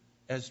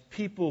as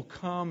people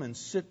come and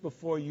sit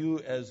before you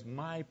as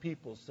my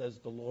people, says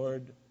the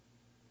Lord.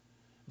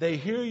 They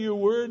hear your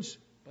words,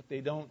 but they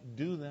don't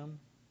do them.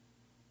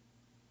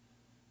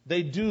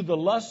 They do the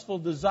lustful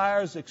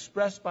desires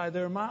expressed by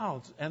their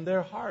mouths, and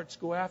their hearts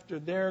go after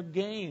their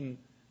gain.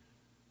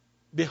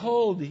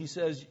 Behold, he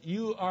says,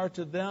 you are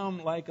to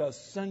them like a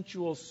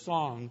sensual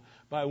song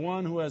by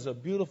one who has a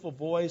beautiful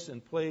voice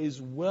and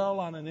plays well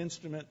on an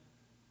instrument.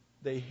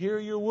 They hear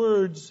your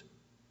words,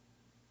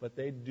 but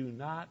they do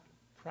not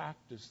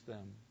practice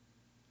them.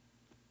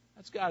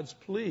 That's God's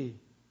plea.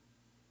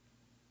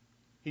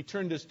 He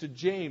turned us to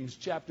James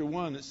chapter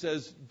 1. It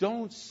says,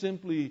 don't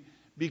simply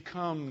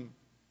become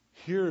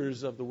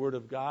hearers of the Word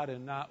of God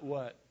and not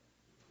what?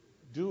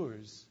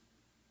 Doers.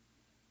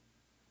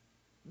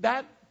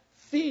 That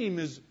theme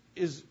is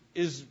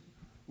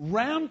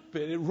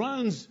rampant. It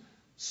runs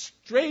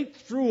straight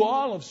through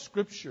all of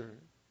Scripture.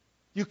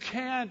 You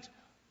cannot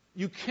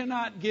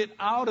get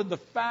out of the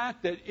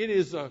fact that it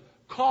is a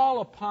call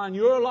upon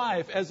your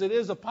life, as it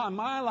is upon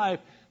my life,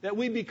 that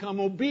we become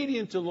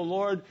obedient to the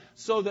Lord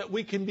so that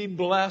we can be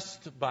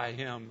blessed by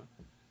Him.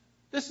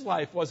 This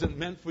life wasn't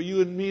meant for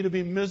you and me to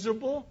be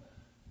miserable.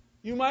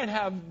 You might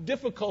have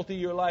difficulty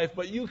in your life,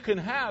 but you can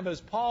have, as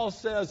Paul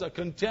says, a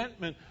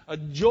contentment, a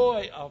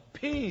joy, a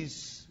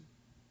peace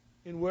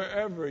in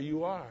wherever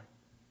you are.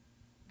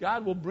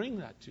 God will bring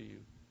that to you.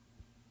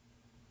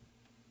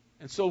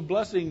 And so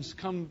blessings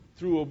come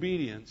through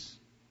obedience.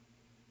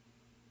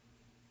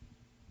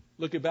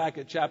 Looking back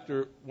at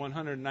chapter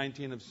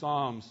 119 of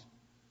Psalms,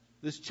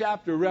 this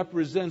chapter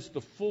represents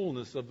the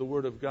fullness of the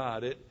Word of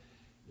God.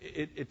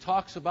 It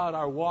talks about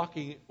our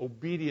walking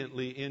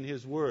obediently in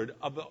His Word.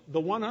 Of the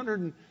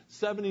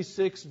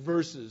 176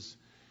 verses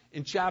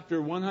in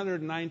chapter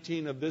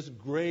 119 of this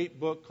great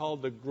book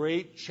called the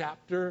Great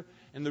Chapter,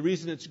 and the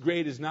reason it's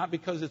great is not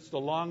because it's the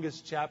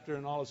longest chapter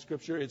in all of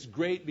Scripture. It's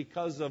great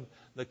because of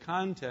the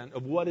content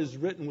of what is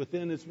written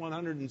within its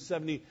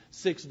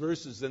 176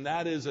 verses, and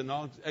that is an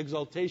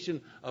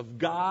exaltation of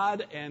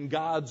God and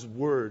God's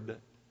Word.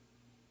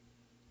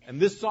 And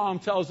this psalm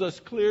tells us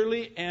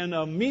clearly and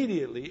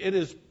immediately it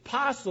is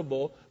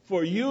possible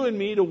for you and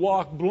me to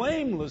walk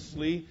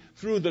blamelessly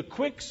through the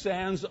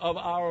quicksands of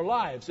our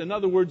lives. In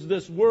other words,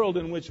 this world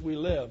in which we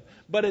live.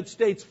 But it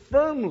states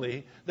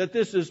firmly that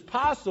this is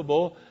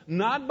possible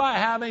not by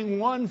having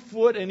one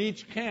foot in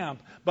each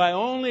camp, by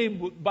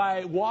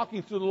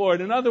walking through the Lord.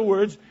 In other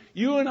words,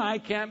 you and I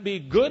can't be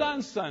good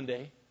on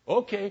Sunday.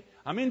 Okay,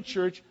 I'm in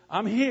church,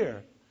 I'm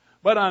here.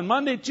 But on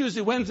Monday,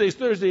 Tuesday, Wednesday,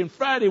 Thursday, and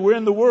Friday, we're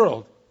in the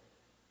world.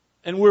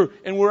 And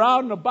we're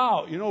out and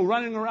about,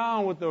 running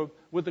around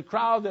with the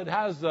crowd that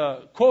has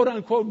a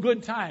quote-unquote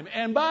good time.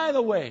 And by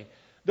the way,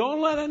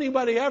 don't let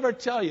anybody ever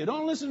tell you,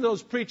 don't listen to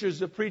those preachers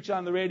that preach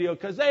on the radio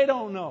because they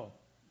don't know.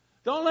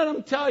 Don't let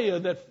them tell you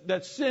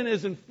that sin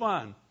isn't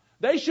fun.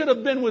 They should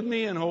have been with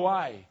me in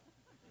Hawaii.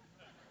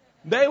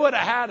 They would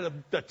have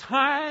had the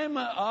time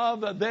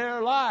of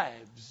their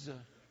lives.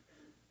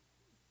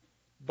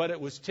 But it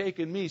was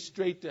taking me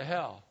straight to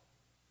hell.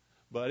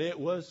 But it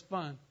was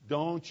fun.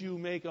 Don't you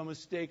make a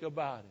mistake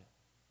about it.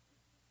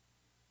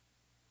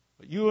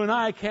 But you and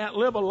I can't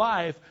live a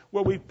life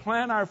where we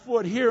plant our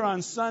foot here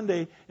on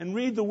Sunday and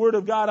read the Word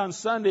of God on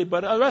Sunday,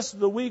 but the rest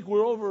of the week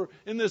we're over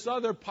in this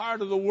other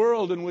part of the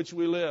world in which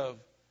we live,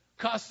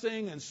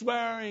 cussing and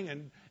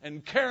swearing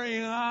and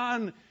carrying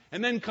on,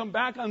 and then come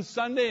back on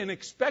Sunday and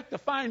expect to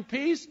find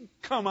peace?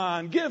 Come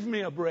on, give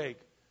me a break.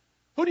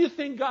 Who do you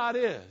think God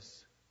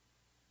is?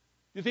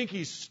 You think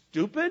He's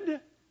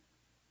stupid?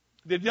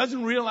 That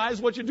doesn't realize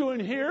what you're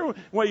doing here,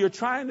 while you're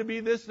trying to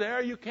be this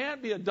there. You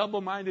can't be a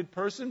double-minded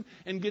person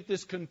and get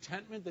this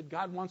contentment that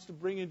God wants to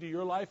bring into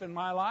your life and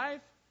my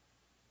life.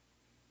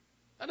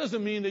 That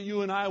doesn't mean that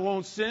you and I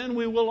won't sin.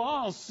 We will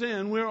all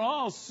sin. We're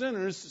all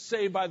sinners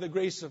saved by the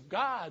grace of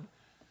God.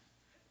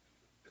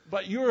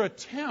 But your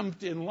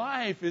attempt in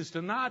life is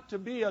not to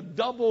be a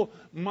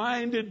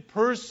double-minded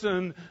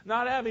person,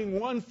 not having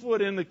one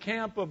foot in the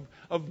camp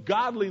of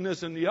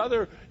godliness and the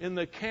other in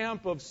the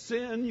camp of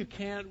sin. You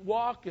can't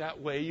walk that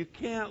way. You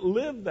can't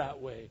live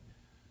that way.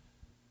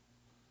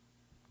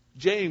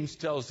 James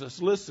tells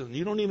us, listen,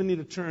 you don't even need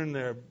to turn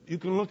there. You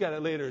can look at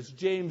it later. It's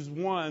James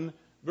 1,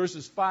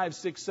 verses 5,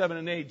 6, 7,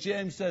 and 8.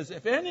 James says,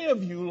 if any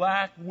of you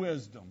lack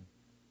wisdom,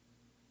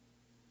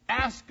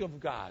 ask of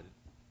God,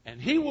 and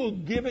He will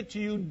give it to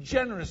you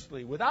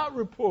generously, without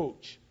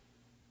reproach.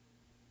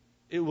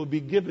 It will be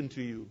given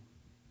to you.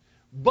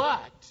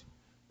 But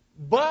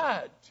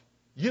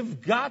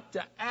you've got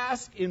to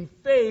ask in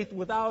faith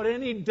without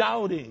any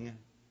doubting.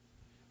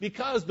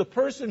 Because the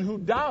person who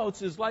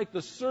doubts is like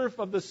the surf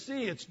of the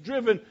sea. It's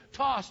driven,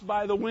 tossed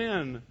by the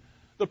wind.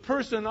 The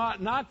person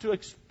ought not to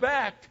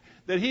expect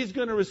that he's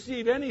going to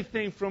receive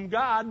anything from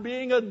God,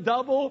 being a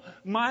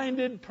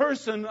double-minded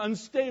person,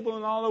 unstable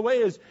in all the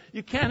ways.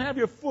 You can't have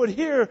your foot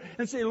here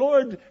and say,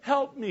 Lord,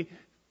 help me,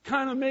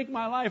 kind of make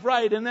my life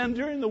right, and then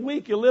during the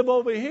week you live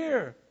over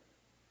here.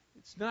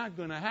 It's not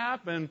going to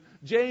happen.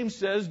 James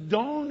says,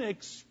 don't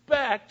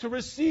expect to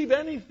receive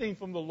anything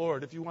from the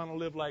Lord if you want to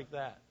live like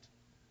that.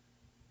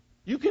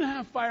 You can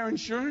have fire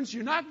insurance.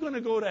 You're not going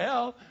to go to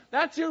hell.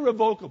 That's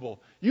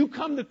irrevocable. You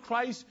come to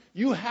Christ,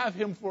 you have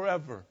Him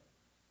forever.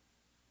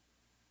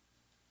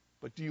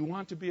 But do you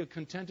want to be a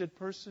contented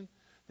person?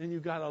 Then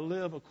you've got to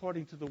live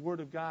according to the Word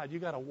of God.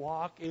 You've got to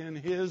walk in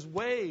His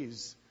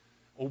ways.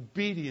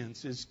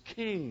 Obedience is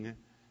king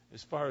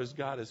as far as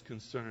God is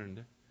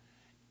concerned.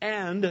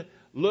 And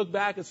look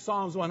back at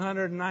Psalms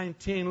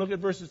 119. Look at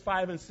verses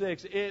 5 and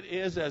 6. It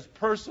is as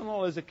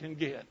personal as it can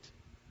get.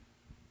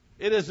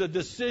 It is a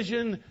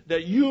decision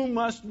that you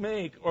must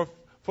make, or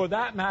for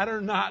that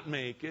matter, not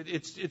make.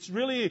 It's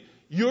really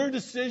your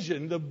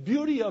decision. The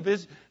beauty of it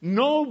is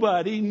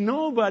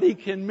nobody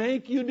can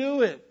make you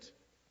do it.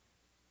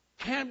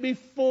 Can't be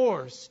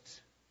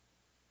forced.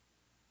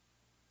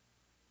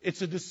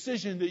 It's a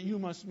decision that you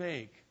must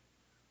make.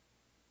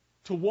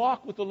 To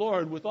walk with the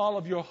Lord with all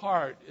of your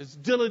heart, as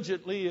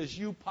diligently as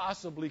you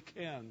possibly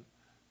can.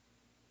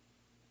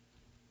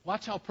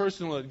 Watch how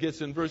personal it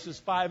gets in verses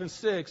 5 and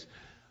 6.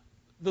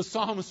 The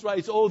psalmist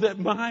writes, oh, that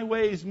my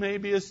ways may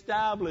be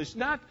established.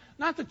 Not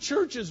the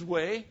church's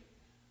way.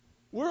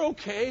 We're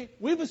okay.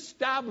 We've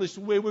established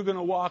the way we're going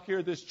to walk here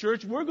at this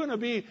church. We're going to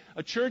be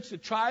a church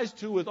that tries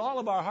to, with all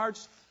of our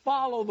hearts,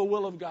 follow the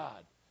will of God.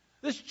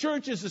 This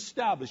church is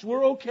established.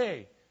 We're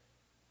okay.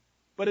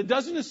 But it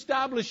doesn't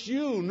establish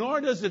you, nor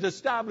does it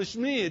establish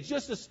me. It's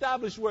just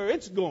established where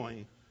it's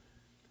going.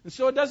 And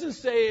so it doesn't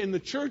say in the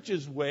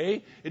church's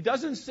way. It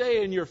doesn't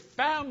say in your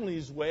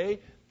family's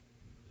way.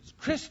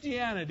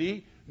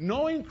 Christianity,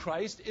 knowing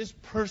Christ, is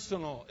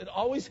personal. It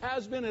always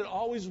has been. It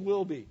always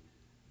will be.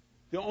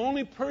 The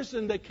only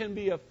person that can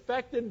be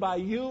affected by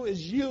you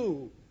is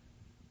you.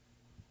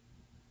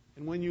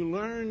 And when you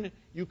learn,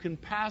 you can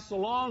pass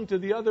along to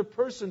the other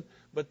person,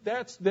 but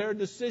that's their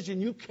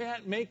decision. You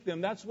can't make them.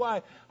 That's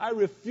why I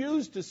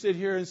refuse to sit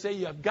here and say,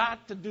 you've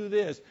got to do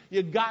this,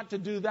 you've got to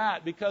do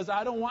that, because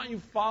I don't want you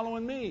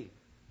following me.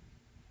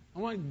 I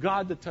want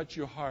God to touch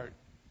your heart.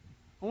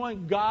 I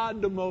want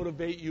God to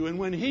motivate you. And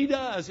when He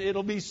does,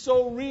 it'll be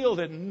so real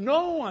that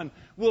no one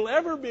will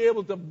ever be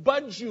able to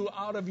budge you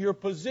out of your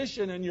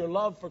position and your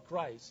love for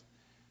Christ.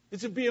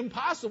 It would be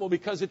impossible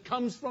because it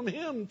comes from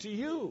Him to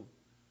you.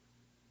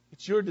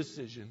 It's your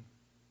decision.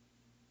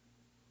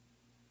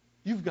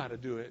 You've got to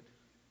do it.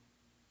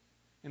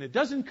 And it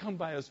doesn't come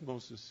by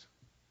osmosis.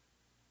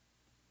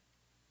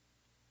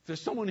 If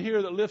there's someone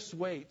here that lifts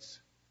weights,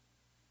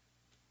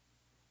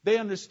 they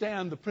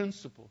understand the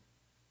principle.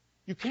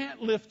 You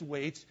can't lift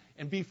weights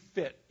and be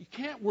fit. You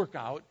can't work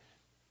out.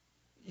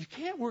 You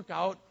can't work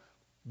out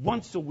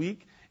once a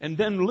week and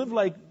then live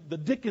like the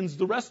Dickens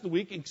the rest of the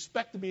week and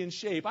expect to be in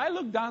shape. I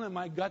looked down at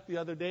my gut the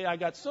other day. I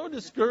got so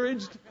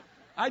discouraged.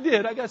 I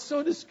did. I got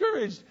so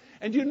discouraged.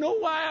 And you know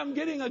why I'm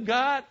getting a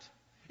gut?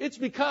 It's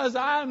because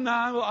I'm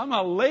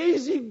a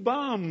lazy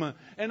bum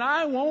and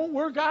I won't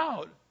work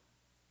out.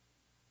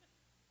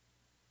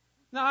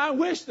 Now, I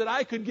wish that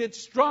I could get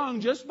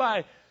strong just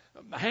by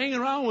hanging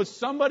around with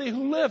somebody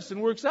who lifts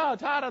and works out.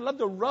 Todd, I'd love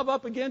to rub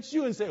up against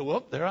you and say,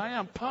 well, there I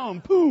am, poom,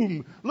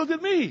 boom, look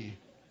at me.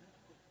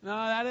 No,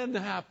 that didn't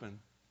happen.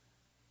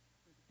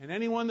 And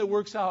anyone that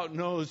works out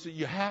knows that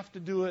you have to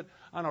do it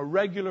on a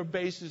regular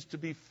basis to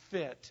be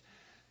fit.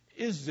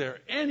 Is there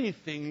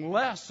anything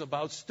less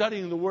about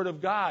studying the Word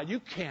of God? You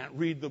can't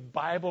read the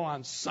Bible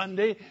on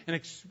Sunday and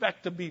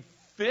expect to be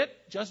fit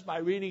just by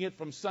reading it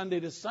from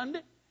Sunday to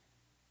Sunday.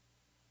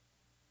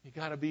 You've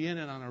got to be in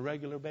it on a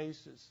regular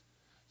basis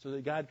so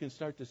that God can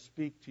start to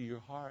speak to your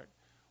heart.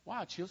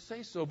 Watch, He'll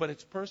say so, but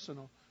it's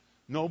personal.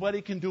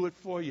 Nobody can do it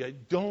for you.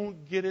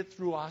 Don't get it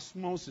through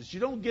osmosis. You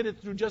don't get it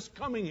through just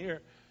coming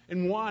here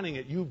and wanting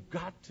it. You've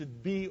got to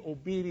be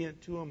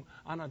obedient to Him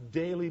on a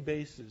daily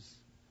basis.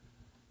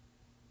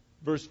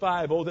 Verse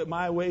 5, oh, that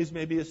my ways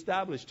may be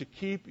established, to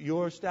keep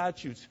your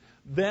statutes.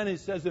 Then it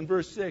says in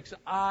verse 6,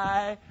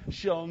 I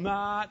shall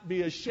not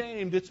be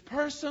ashamed. It's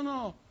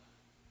personal.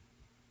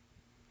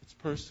 It's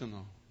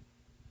personal.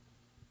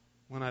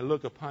 When I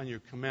look upon your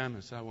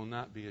commandments, I will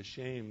not be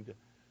ashamed.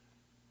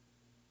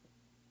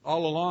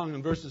 All along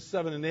in verses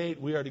 7 and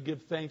 8, we are to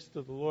give thanks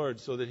to the Lord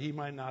so that He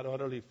might not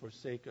utterly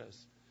forsake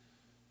us.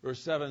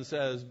 Verse 7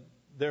 says,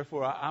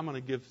 therefore, I'm going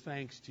to give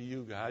thanks to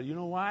you, God. You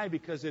know why?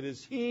 Because it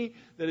is He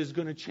that is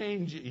going to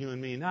change you and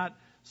me, not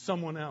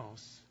someone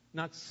else,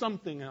 not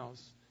something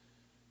else.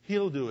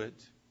 He'll do it.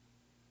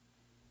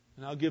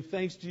 And I'll give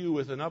thanks to you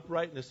with an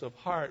uprightness of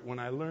heart when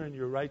I learn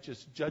your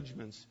righteous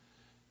judgments,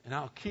 and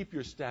I'll keep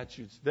your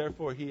statutes.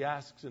 Therefore, He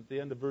asks at the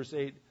end of verse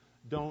 8,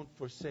 don't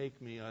forsake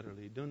me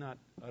utterly. Do not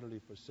utterly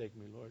forsake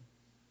me, Lord.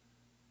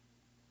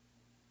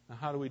 Now,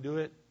 how do we do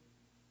it?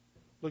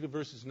 Look at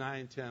verses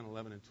 9, 10,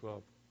 11, and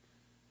 12.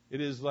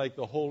 It is like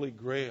the holy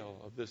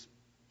grail of this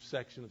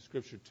section of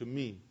Scripture to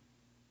me.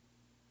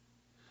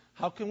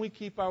 How can we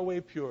keep our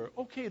way pure?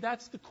 Okay,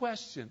 that's the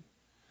question.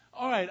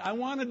 All right, I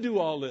want to do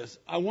all this.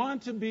 I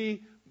want to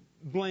be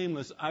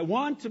blameless. I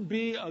want to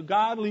be a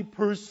godly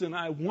person.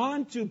 I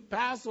want to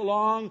pass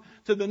along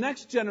to the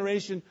next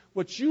generation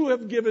what you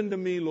have given to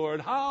me,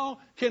 Lord. How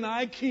can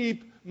I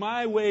keep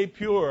my way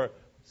pure?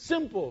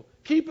 Simple.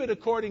 Keep it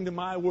according to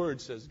my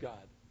word, says God.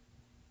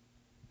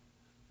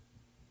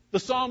 The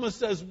psalmist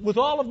says, with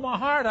all of my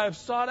heart I have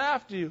sought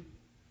after you.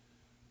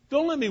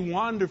 Don't let me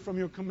wander from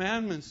your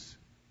commandments.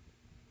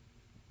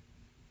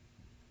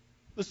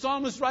 The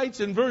psalmist writes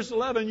in verse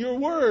 11, your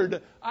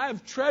word I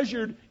have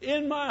treasured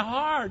in my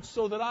heart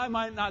so that I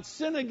might not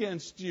sin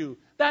against you.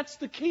 That's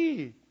the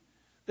key.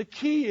 The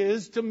key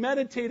is to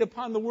meditate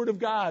upon the Word of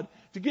God,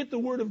 to get the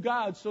Word of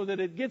God so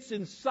that it gets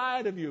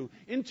inside of you,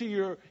 into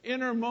your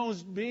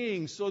innermost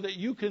being, so that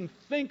you can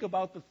think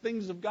about the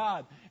things of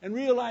God and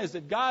realize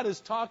that God is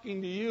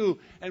talking to you.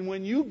 And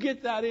when you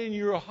get that in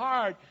your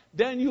heart,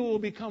 then you will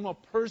become a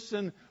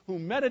person who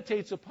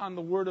meditates upon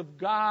the Word of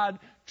God,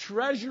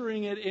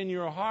 treasuring it in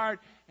your heart,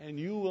 and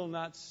you will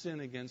not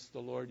sin against the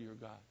Lord your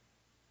God.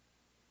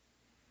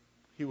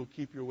 He will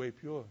keep your way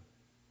pure.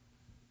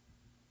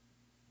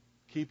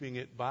 Keeping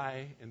it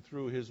by and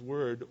through His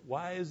Word.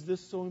 Why is this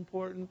so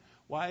important?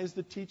 Why is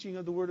the teaching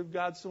of the Word of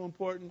God so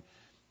important?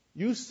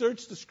 You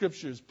search the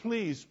Scriptures.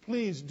 Please,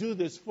 please do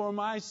this for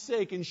my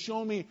sake and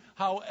show me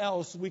how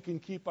else we can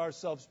keep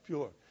ourselves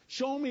pure.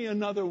 Show me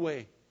another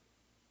way.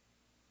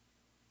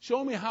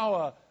 Show me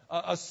how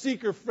a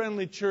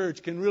seeker-friendly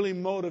church can really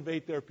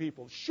motivate their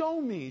people. Show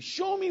me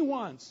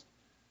once.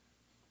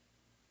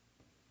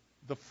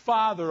 The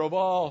father of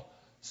all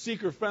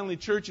seeker-friendly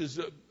churches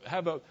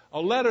have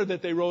a letter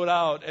that they wrote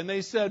out, and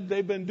they said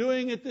they've been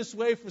doing it this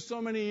way for so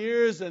many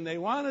years, and they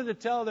wanted to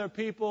tell their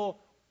people,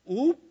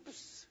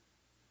 oops,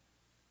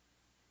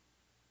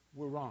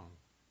 we're wrong.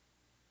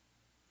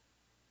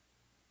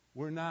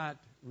 We're not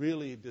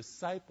really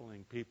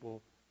discipling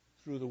people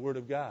through the Word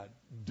of God.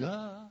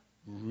 Duh,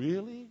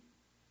 really?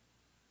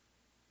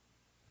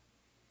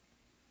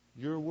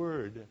 Your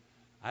Word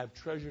I've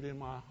treasured in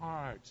my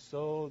heart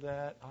so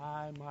that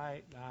I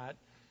might not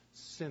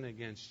sin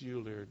against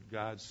you, Lord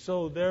God.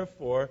 So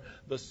therefore,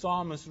 the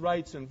psalmist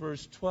writes in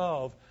verse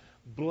 12,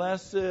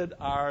 blessed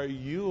are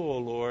you, O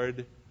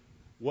Lord.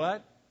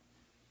 What?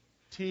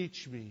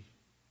 Teach me.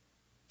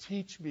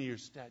 Teach me your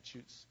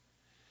statutes.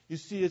 You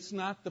see, it's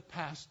not the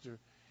pastor.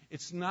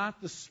 It's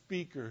not the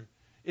speaker.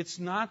 It's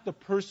not the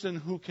person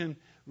who can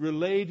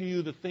relay to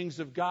you the things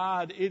of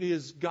God. It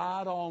is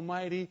God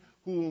Almighty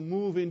who will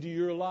move into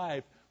your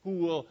life, who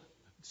will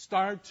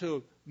start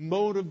to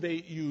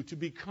motivate you to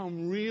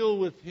become real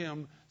with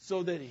Him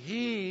so that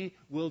He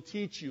will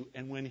teach you.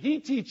 And when He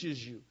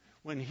teaches you,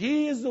 when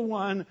He is the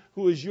one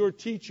who is your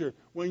teacher,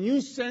 when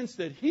you sense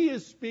that He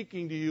is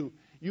speaking to you,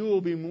 you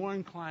will be more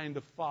inclined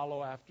to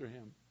follow after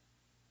Him.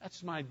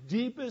 That's my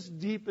deepest,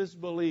 deepest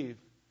belief.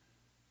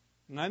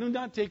 And I do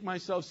not take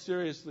myself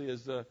seriously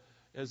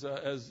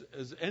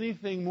as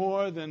anything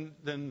more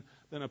than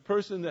a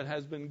person that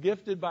has been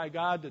gifted by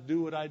God to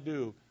do what I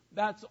do.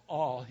 That's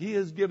all. He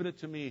has given it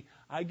to me.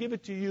 I give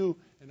it to you,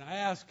 and I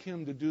ask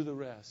Him to do the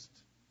rest.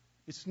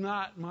 It's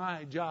not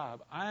my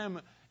job. I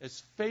am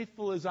as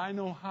faithful as I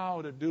know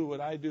how to do what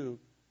I do.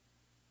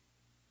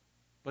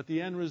 But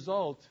the end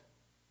result,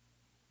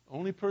 the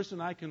only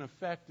person I can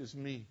affect is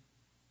me.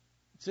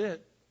 That's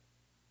it.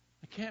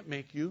 I can't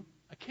make you.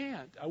 I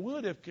can't. I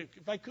would if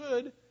I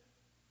could.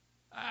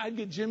 I'd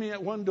get Jimmy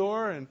at one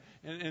door and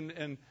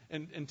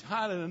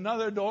Todd at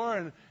another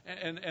door,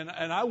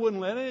 and I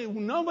wouldn't let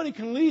nobody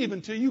can leave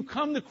until you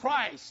come to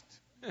Christ.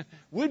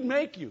 We'd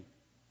make you.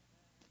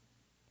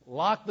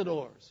 Lock the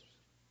doors.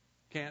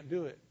 Can't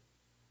do it.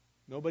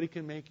 Nobody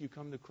can make you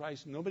come to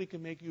Christ. Nobody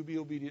can make you be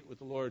obedient with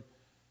the Lord.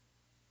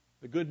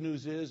 The good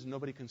news is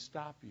nobody can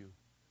stop you.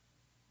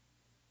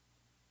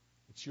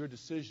 It's your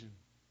decision.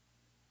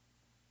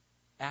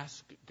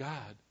 Ask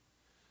God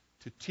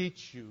to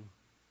teach you.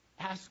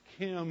 Ask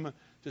Him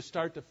to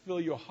start to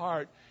fill your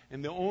heart.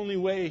 And the only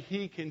way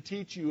He can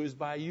teach you is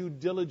by you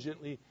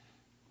diligently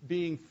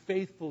being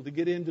faithful to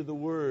get into the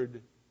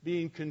Word,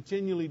 being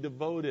continually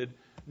devoted,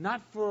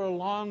 not for a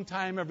long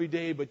time every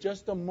day, but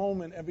just a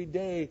moment every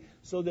day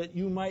so that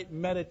you might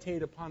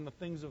meditate upon the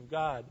things of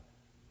God.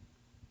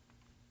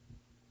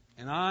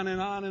 And on and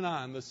on and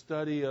on the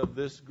study of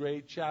this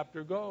great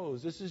chapter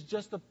goes. This is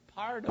just a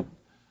part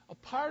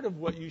of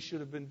what you should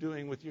have been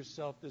doing with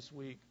yourself this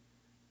week.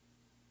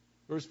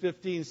 Verse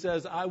 15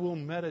 says, I will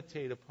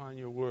meditate upon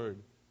your word.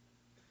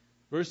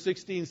 Verse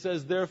 16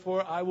 says,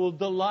 therefore I will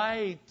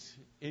delight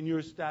in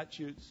your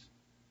statutes.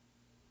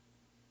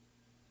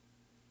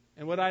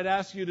 And what I'd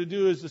ask you to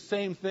do is the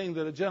same thing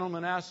that a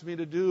gentleman asked me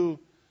to do,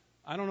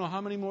 I don't know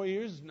how many more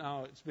years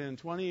now. It's been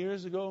 20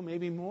 years ago,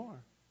 maybe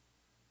more.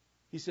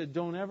 He said,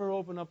 don't ever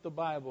open up the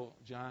Bible,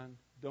 John.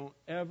 Don't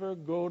ever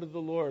go to the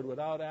Lord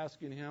without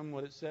asking Him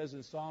what it says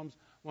in Psalms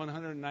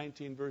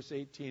 119, verse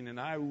 18. And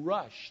I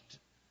rushed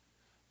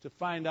to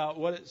find out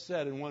what it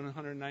said in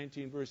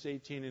 119, verse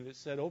 18. And it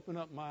said, open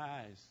up my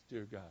eyes,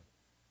 dear God.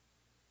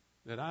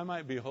 that I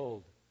might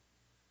behold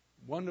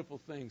wonderful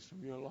things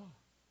from your law.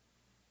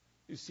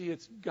 You see,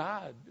 it's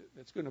God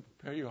that's going to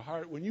prepare your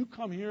heart. When you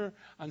come here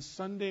on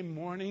Sunday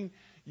morning,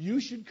 you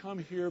should come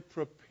here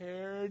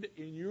prepared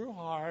in your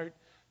heart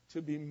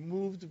to be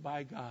moved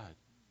by God.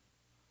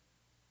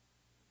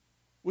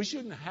 We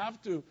shouldn't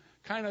have to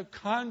kind of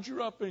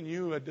conjure up in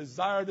you a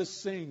desire to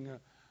sing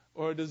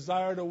or a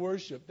desire to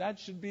worship. That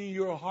should be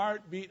your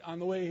heartbeat on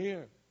the way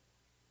here.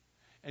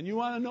 And you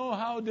want to know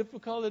how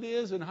difficult it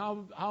is and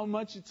how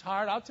much it's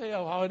hard? I'll tell you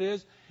how it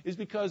is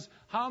because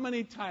how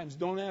many times,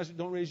 don't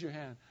raise your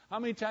hand, how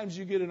many times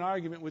you get an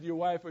argument with your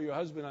wife or your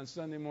husband on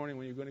Sunday morning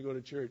when you're going to go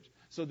to church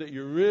so that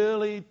you're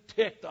really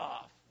ticked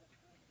off?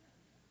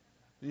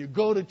 And you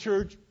go to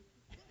church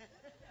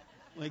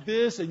like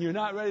this and you're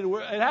not ready to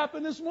work. It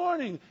happened this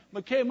morning.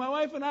 Okay, my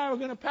wife and I were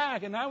going to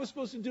pack, and I was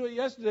supposed to do it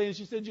yesterday, and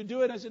she said, "You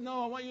do it?" I said,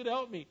 "No, I want you to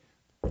help me."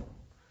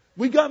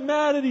 We got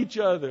mad at each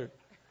other.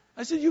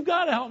 I said, "You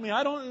got to help me.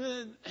 I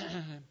don't."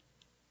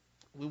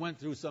 We went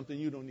through something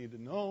you don't need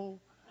to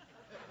know.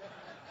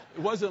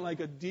 It wasn't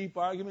like a deep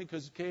argument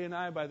because Kay and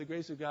I, by the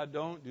grace of God,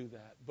 don't do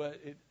that. But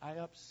I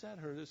upset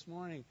her this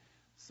morning,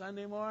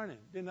 Sunday morning.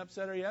 Didn't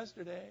upset her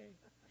yesterday.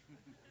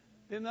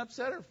 Didn't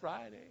upset her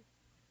Friday.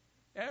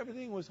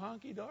 Everything was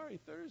honky-dory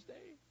Thursday.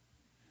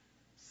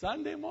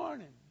 Sunday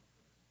morning.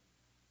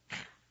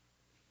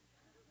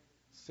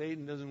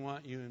 Satan doesn't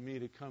want you and me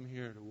to come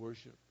here to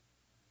worship.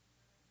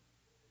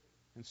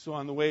 And so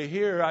on the way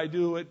here, I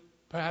do what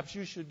perhaps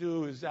you should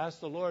do, is ask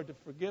the Lord to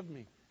forgive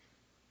me.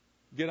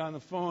 Get on the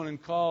phone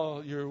and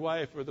call your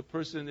wife or the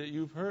person that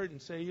you've hurt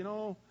and say,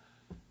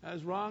 I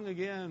was wrong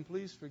again.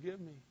 Please forgive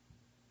me.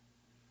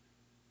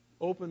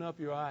 Open up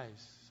your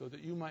eyes so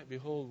that you might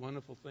behold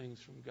wonderful things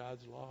from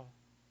God's law.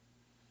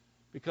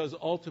 Because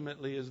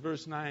ultimately, as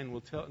verse 19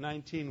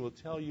 will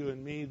tell you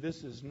and me,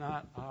 this is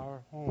not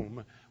our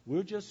home.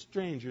 We're just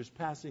strangers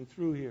passing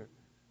through here.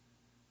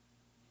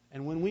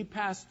 And when we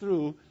pass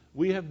through,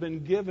 we have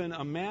been given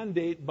a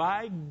mandate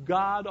by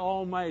God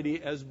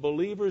Almighty as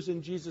believers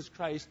in Jesus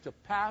Christ to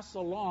pass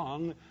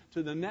along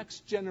to the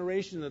next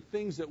generation the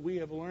things that we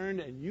have learned,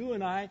 and you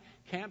and I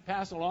can't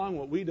pass along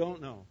what we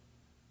don't know.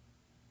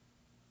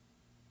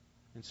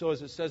 And so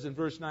as it says in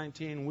verse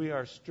 19, we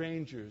are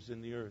strangers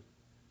in the earth.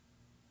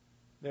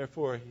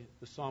 Therefore,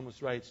 the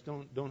psalmist writes,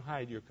 don't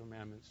hide your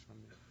commandments from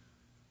me.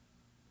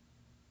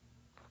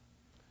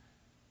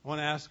 I want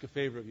to ask a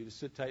favor of you to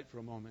sit tight for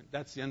a moment.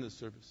 That's the end of the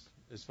service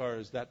as far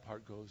as that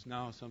part goes.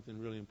 Now something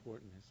really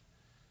important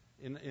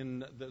is.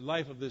 In the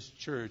life of this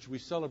church, we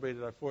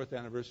celebrated our 4th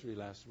anniversary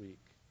last week.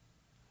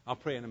 I'll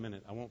pray in a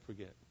minute. I won't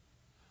forget.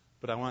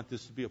 But I want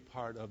this to be a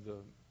part of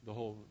the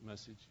whole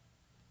message.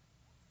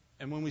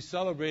 And when we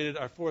celebrated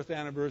our 4th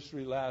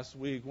anniversary last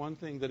week, one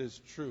thing that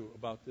is true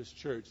about this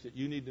church that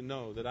you need to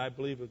know, that I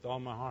believe with all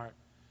my heart,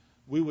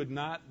 we would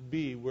not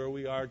be where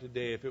we are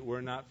today if it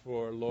were not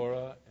for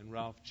Laura and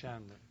Ralph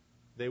Chandler.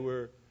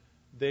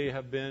 They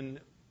have been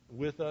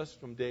with us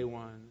from day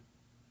one.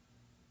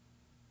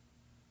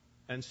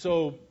 And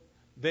so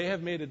they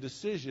have made a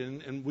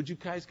decision, and would you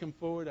guys come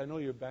forward? I know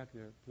you're back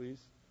there,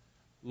 please.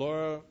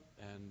 Laura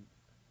and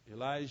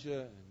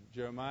Elijah and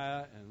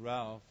Jeremiah and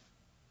Ralph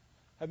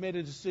have made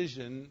a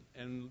decision,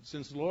 and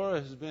since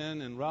Laura has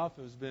been and Ralph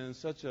has been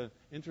such an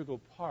integral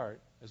part,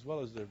 as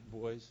well as their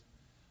boys,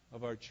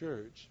 of our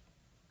church,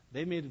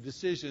 they made a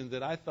decision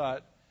that I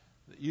thought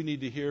that you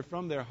need to hear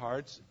from their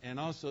hearts, and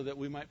also that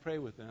we might pray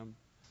with them.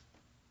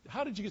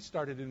 How did you get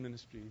started in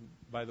ministry,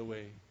 by the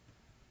way?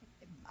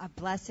 A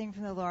blessing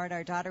from the Lord.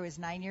 Our daughter was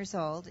 9 years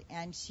old,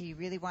 and she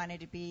really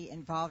wanted to be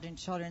involved in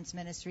children's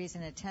ministries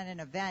and attend an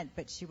event,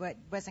 but she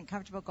wasn't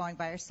comfortable going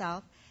by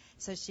herself,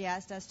 so she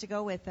asked us to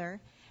go with her.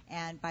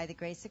 And by the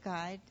grace of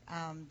God,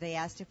 they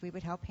asked if we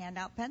would help hand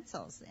out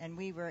pencils. And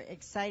we were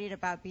excited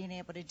about being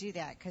able to do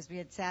that because we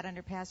had sat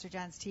under Pastor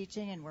John's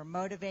teaching and were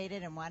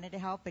motivated and wanted to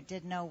help but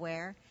didn't know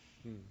where.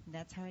 And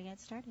that's how we got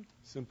started.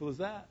 Simple as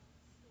that.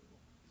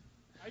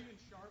 I even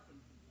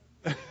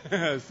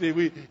sharpened.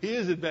 See, he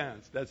is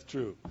advanced. That's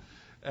true.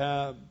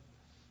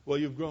 Well,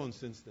 you've grown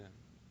since then.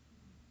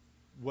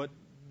 What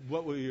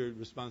were your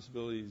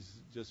responsibilities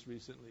just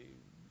recently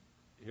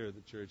here at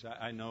the church?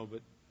 I know, but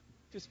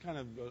just kind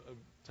of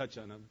touch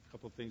on a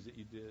couple of things that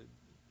you did.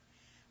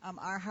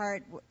 Our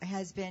heart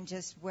has been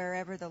just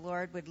wherever the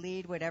Lord would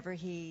lead, whatever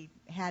He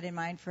had in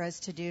mind for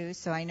us to do.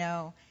 So I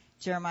know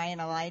Jeremiah and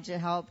Elijah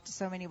helped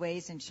so many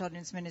ways in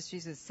children's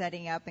ministries with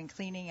setting up and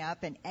cleaning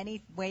up in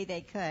any way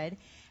they could.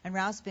 And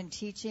Ralph's been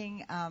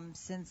teaching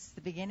since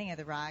the beginning of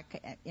the Rock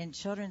in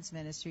children's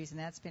ministries, and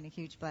that's been a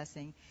huge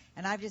blessing.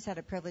 And I've just had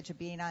a privilege of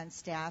being on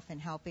staff and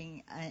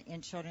helping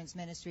in children's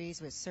ministries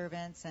with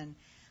servants. And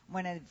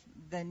one of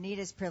the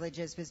neatest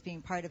privileges was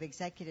being part of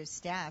executive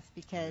staff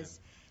because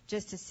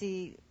just to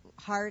see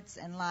hearts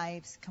and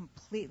lives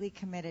completely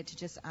committed to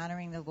just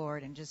honoring the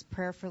Lord and just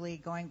prayerfully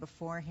going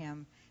before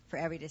Him for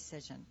every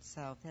decision.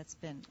 So that's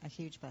been a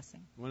huge blessing.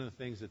 One of the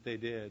things that they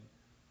did,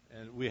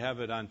 and we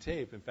have it on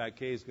tape. In fact,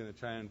 Kay's going to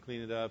try and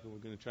clean it up, and we're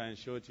going to try and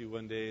show it to you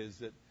one day, is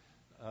that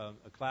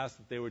a class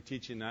that they were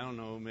teaching, I don't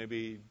know,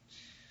 maybe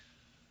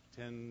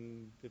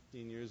 10,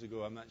 15 years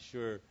ago, I'm not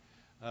sure,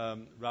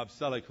 Rob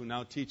Selleck, who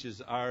now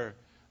teaches our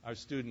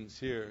students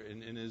here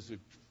and is a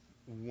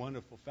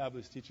wonderful,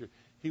 fabulous teacher.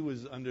 He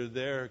was under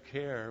their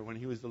care when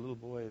he was the little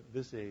boy at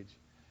this age,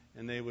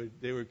 and they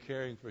were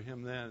caring for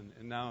him then,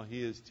 and now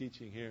he is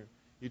teaching here.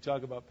 You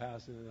talk about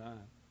passing it on.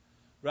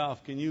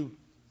 Ralph, can you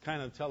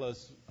kind of tell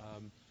us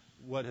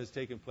what has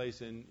taken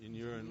place in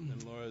your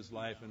and Laura's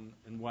life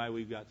and why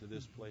we got to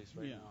this place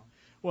right now?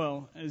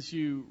 Well, as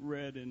you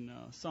read in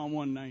Psalm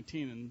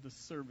 119, and the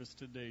service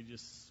today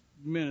just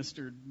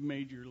ministered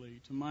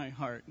majorly to my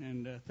heart,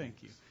 and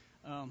thank you.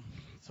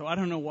 So I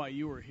don't know why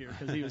you were here,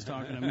 because he was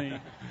talking to me.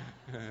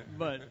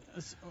 But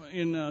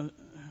in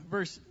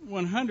verse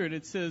 100,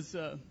 it says,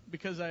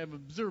 "Because I have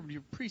observed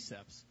your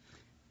precepts."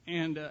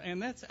 And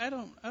that's I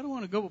don't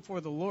want to go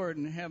before the Lord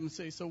and have him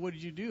say, "So what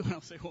did you do?" And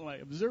I'll say, "Well, I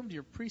observed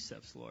your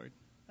precepts, Lord."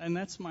 And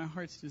that's my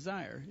heart's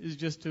desire, is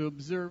just to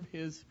observe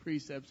his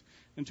precepts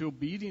and to be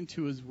obedient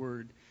to his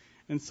word.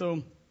 And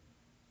so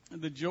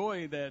the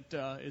joy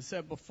that is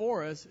set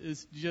before us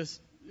is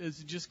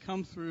just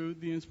come through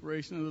the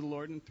inspiration of the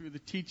Lord and through the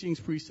teachings,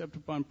 precept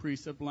upon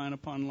precept, line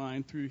upon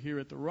line, through here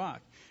at the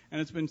Rock.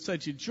 And it's been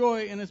such a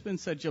joy, and it's been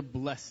such a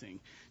blessing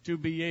to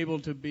be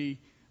able to be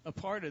a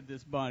part of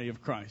this body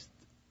of Christ.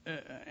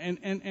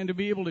 And to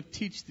be able to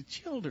teach the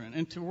children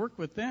and to work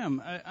with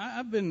them.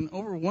 I've been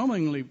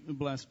overwhelmingly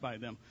blessed by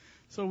them.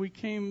 So we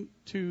came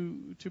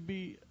to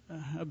be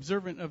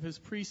observant of his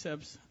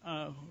precepts.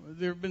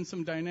 There have been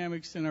some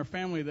dynamics in our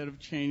family that have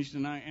changed,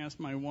 and I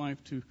asked my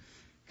wife to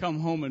come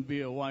home and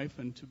be a wife,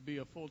 and to be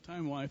a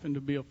full-time wife, and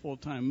to be a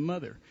full-time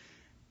mother.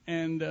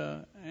 And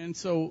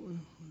so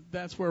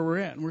that's where we're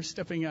at, and we're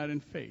stepping out in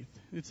faith.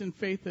 It's in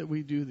faith that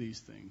we do these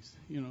things,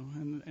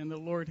 and the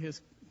Lord has.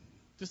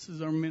 This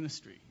is our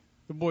ministry.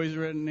 The boys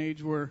are at an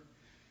age where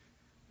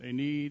they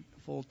need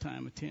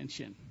full-time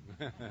attention.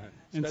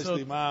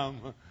 Especially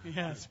Mom.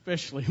 Yeah,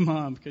 especially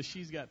Mom, because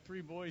she's got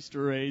 3 boys to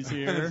raise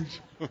here.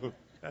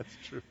 That's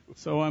true.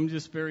 So I'm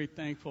just very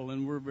thankful,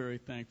 and we're very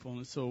thankful.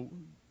 And so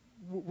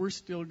we're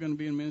still going to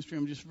be in ministry.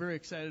 I'm just very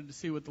excited to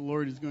see what the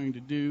Lord is going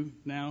to do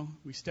now.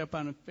 We step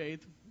out in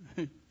faith,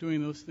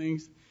 doing those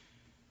things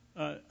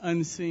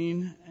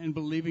unseen, and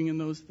believing in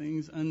those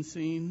things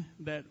unseen,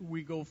 that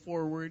we go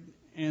forward.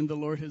 And the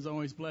Lord has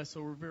always blessed,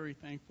 so we're very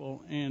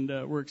thankful, and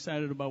we're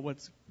excited about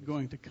what's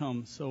going to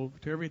come. So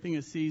to everything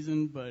is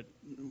seasoned, but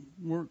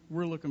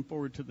we're looking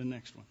forward to the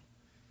next one.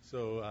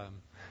 So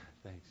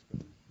thanks,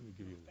 brother. Let me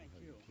give you Thank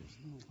you.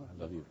 kiss.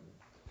 I love you.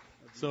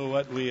 So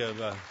what we have,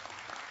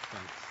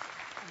 thanks.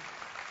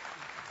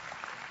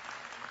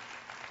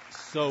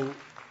 So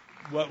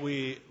what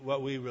we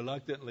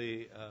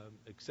reluctantly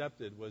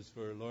accepted was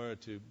for Laura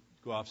to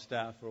go off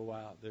staff for a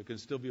while. There can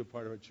still be a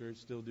part of our church,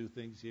 still do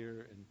things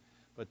here,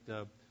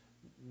 but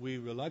we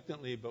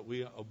reluctantly, but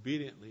we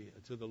obediently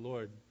to the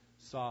Lord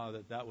saw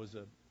that was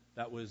a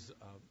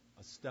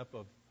step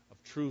of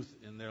truth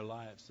in their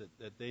lives,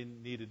 that they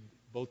needed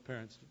both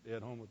parents to be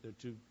at home with their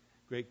 2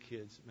 great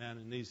kids. Man,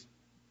 and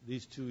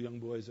these 2 young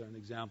boys are an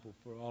example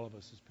for all of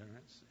us as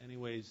parents.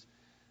 Anyways,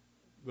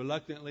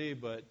 reluctantly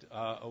but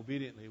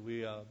obediently,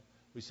 we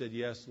said,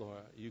 "Yes,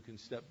 Laura, you can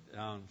step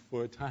down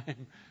for a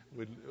time.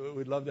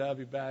 We'd love to have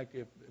you back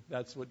if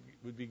that's what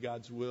would be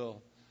God's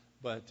will.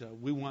 But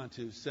we want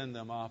to send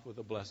them off with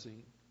a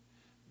blessing.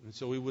 And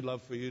so we would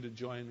love for you to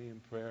join me in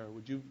prayer.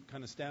 Would you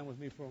kind of stand with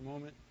me for a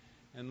moment?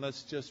 And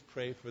let's just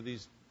pray for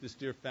this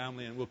dear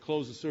family. And we'll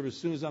close the service.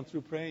 As soon as I'm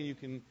through praying, you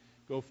can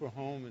go for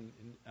home.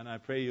 And I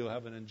pray you'll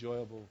have an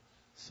enjoyable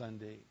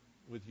Sunday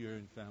with your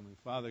family.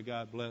 Father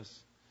God,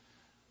 bless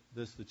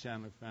the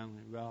Chandler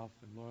family, Ralph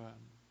and Laura,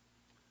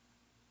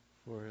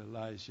 for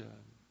Elijah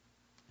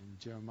and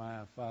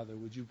Jeremiah. Father,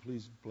 would you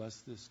please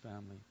bless this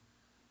family?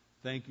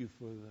 Thank you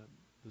for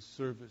the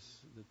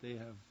service that they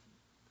have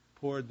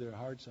poured their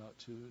hearts out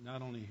to,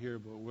 not only here,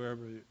 but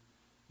wherever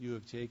you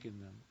have taken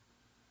them.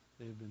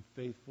 They have been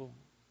faithful.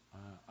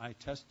 I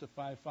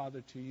testify,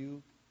 Father, to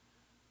you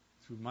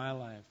through my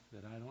life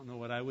that I don't know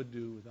what I would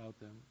do without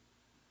them.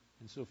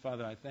 And so,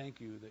 Father, I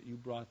thank you that you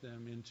brought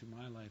them into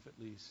my life at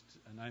least,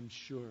 and I'm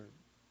sure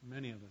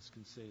many of us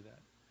can say that.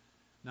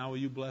 Now will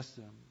you bless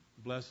them?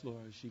 Bless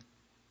Laura as she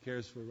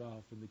cares for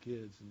Ralph and the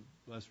kids, and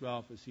bless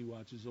Ralph as he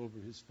watches over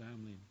his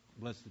family.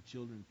 Bless the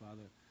children,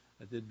 Father,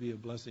 that they'd be a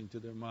blessing to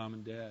their mom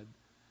and dad.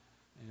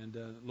 And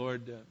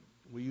Lord,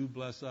 will you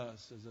bless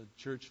us as a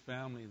church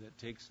family that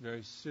takes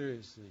very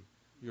seriously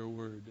your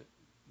word,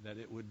 that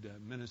it would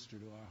minister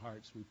to our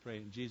hearts. We pray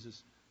in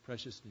Jesus'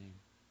 precious name.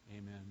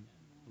 Amen.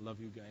 Love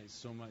you guys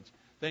so much.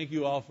 Thank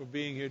you all for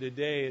being here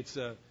today. It's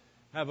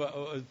have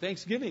a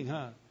Thanksgiving,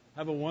 huh?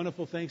 Have a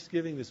wonderful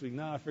Thanksgiving this week.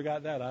 No, I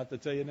forgot that. I'll have to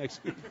tell you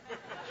next week.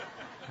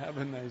 Have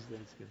a nice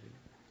Thanksgiving.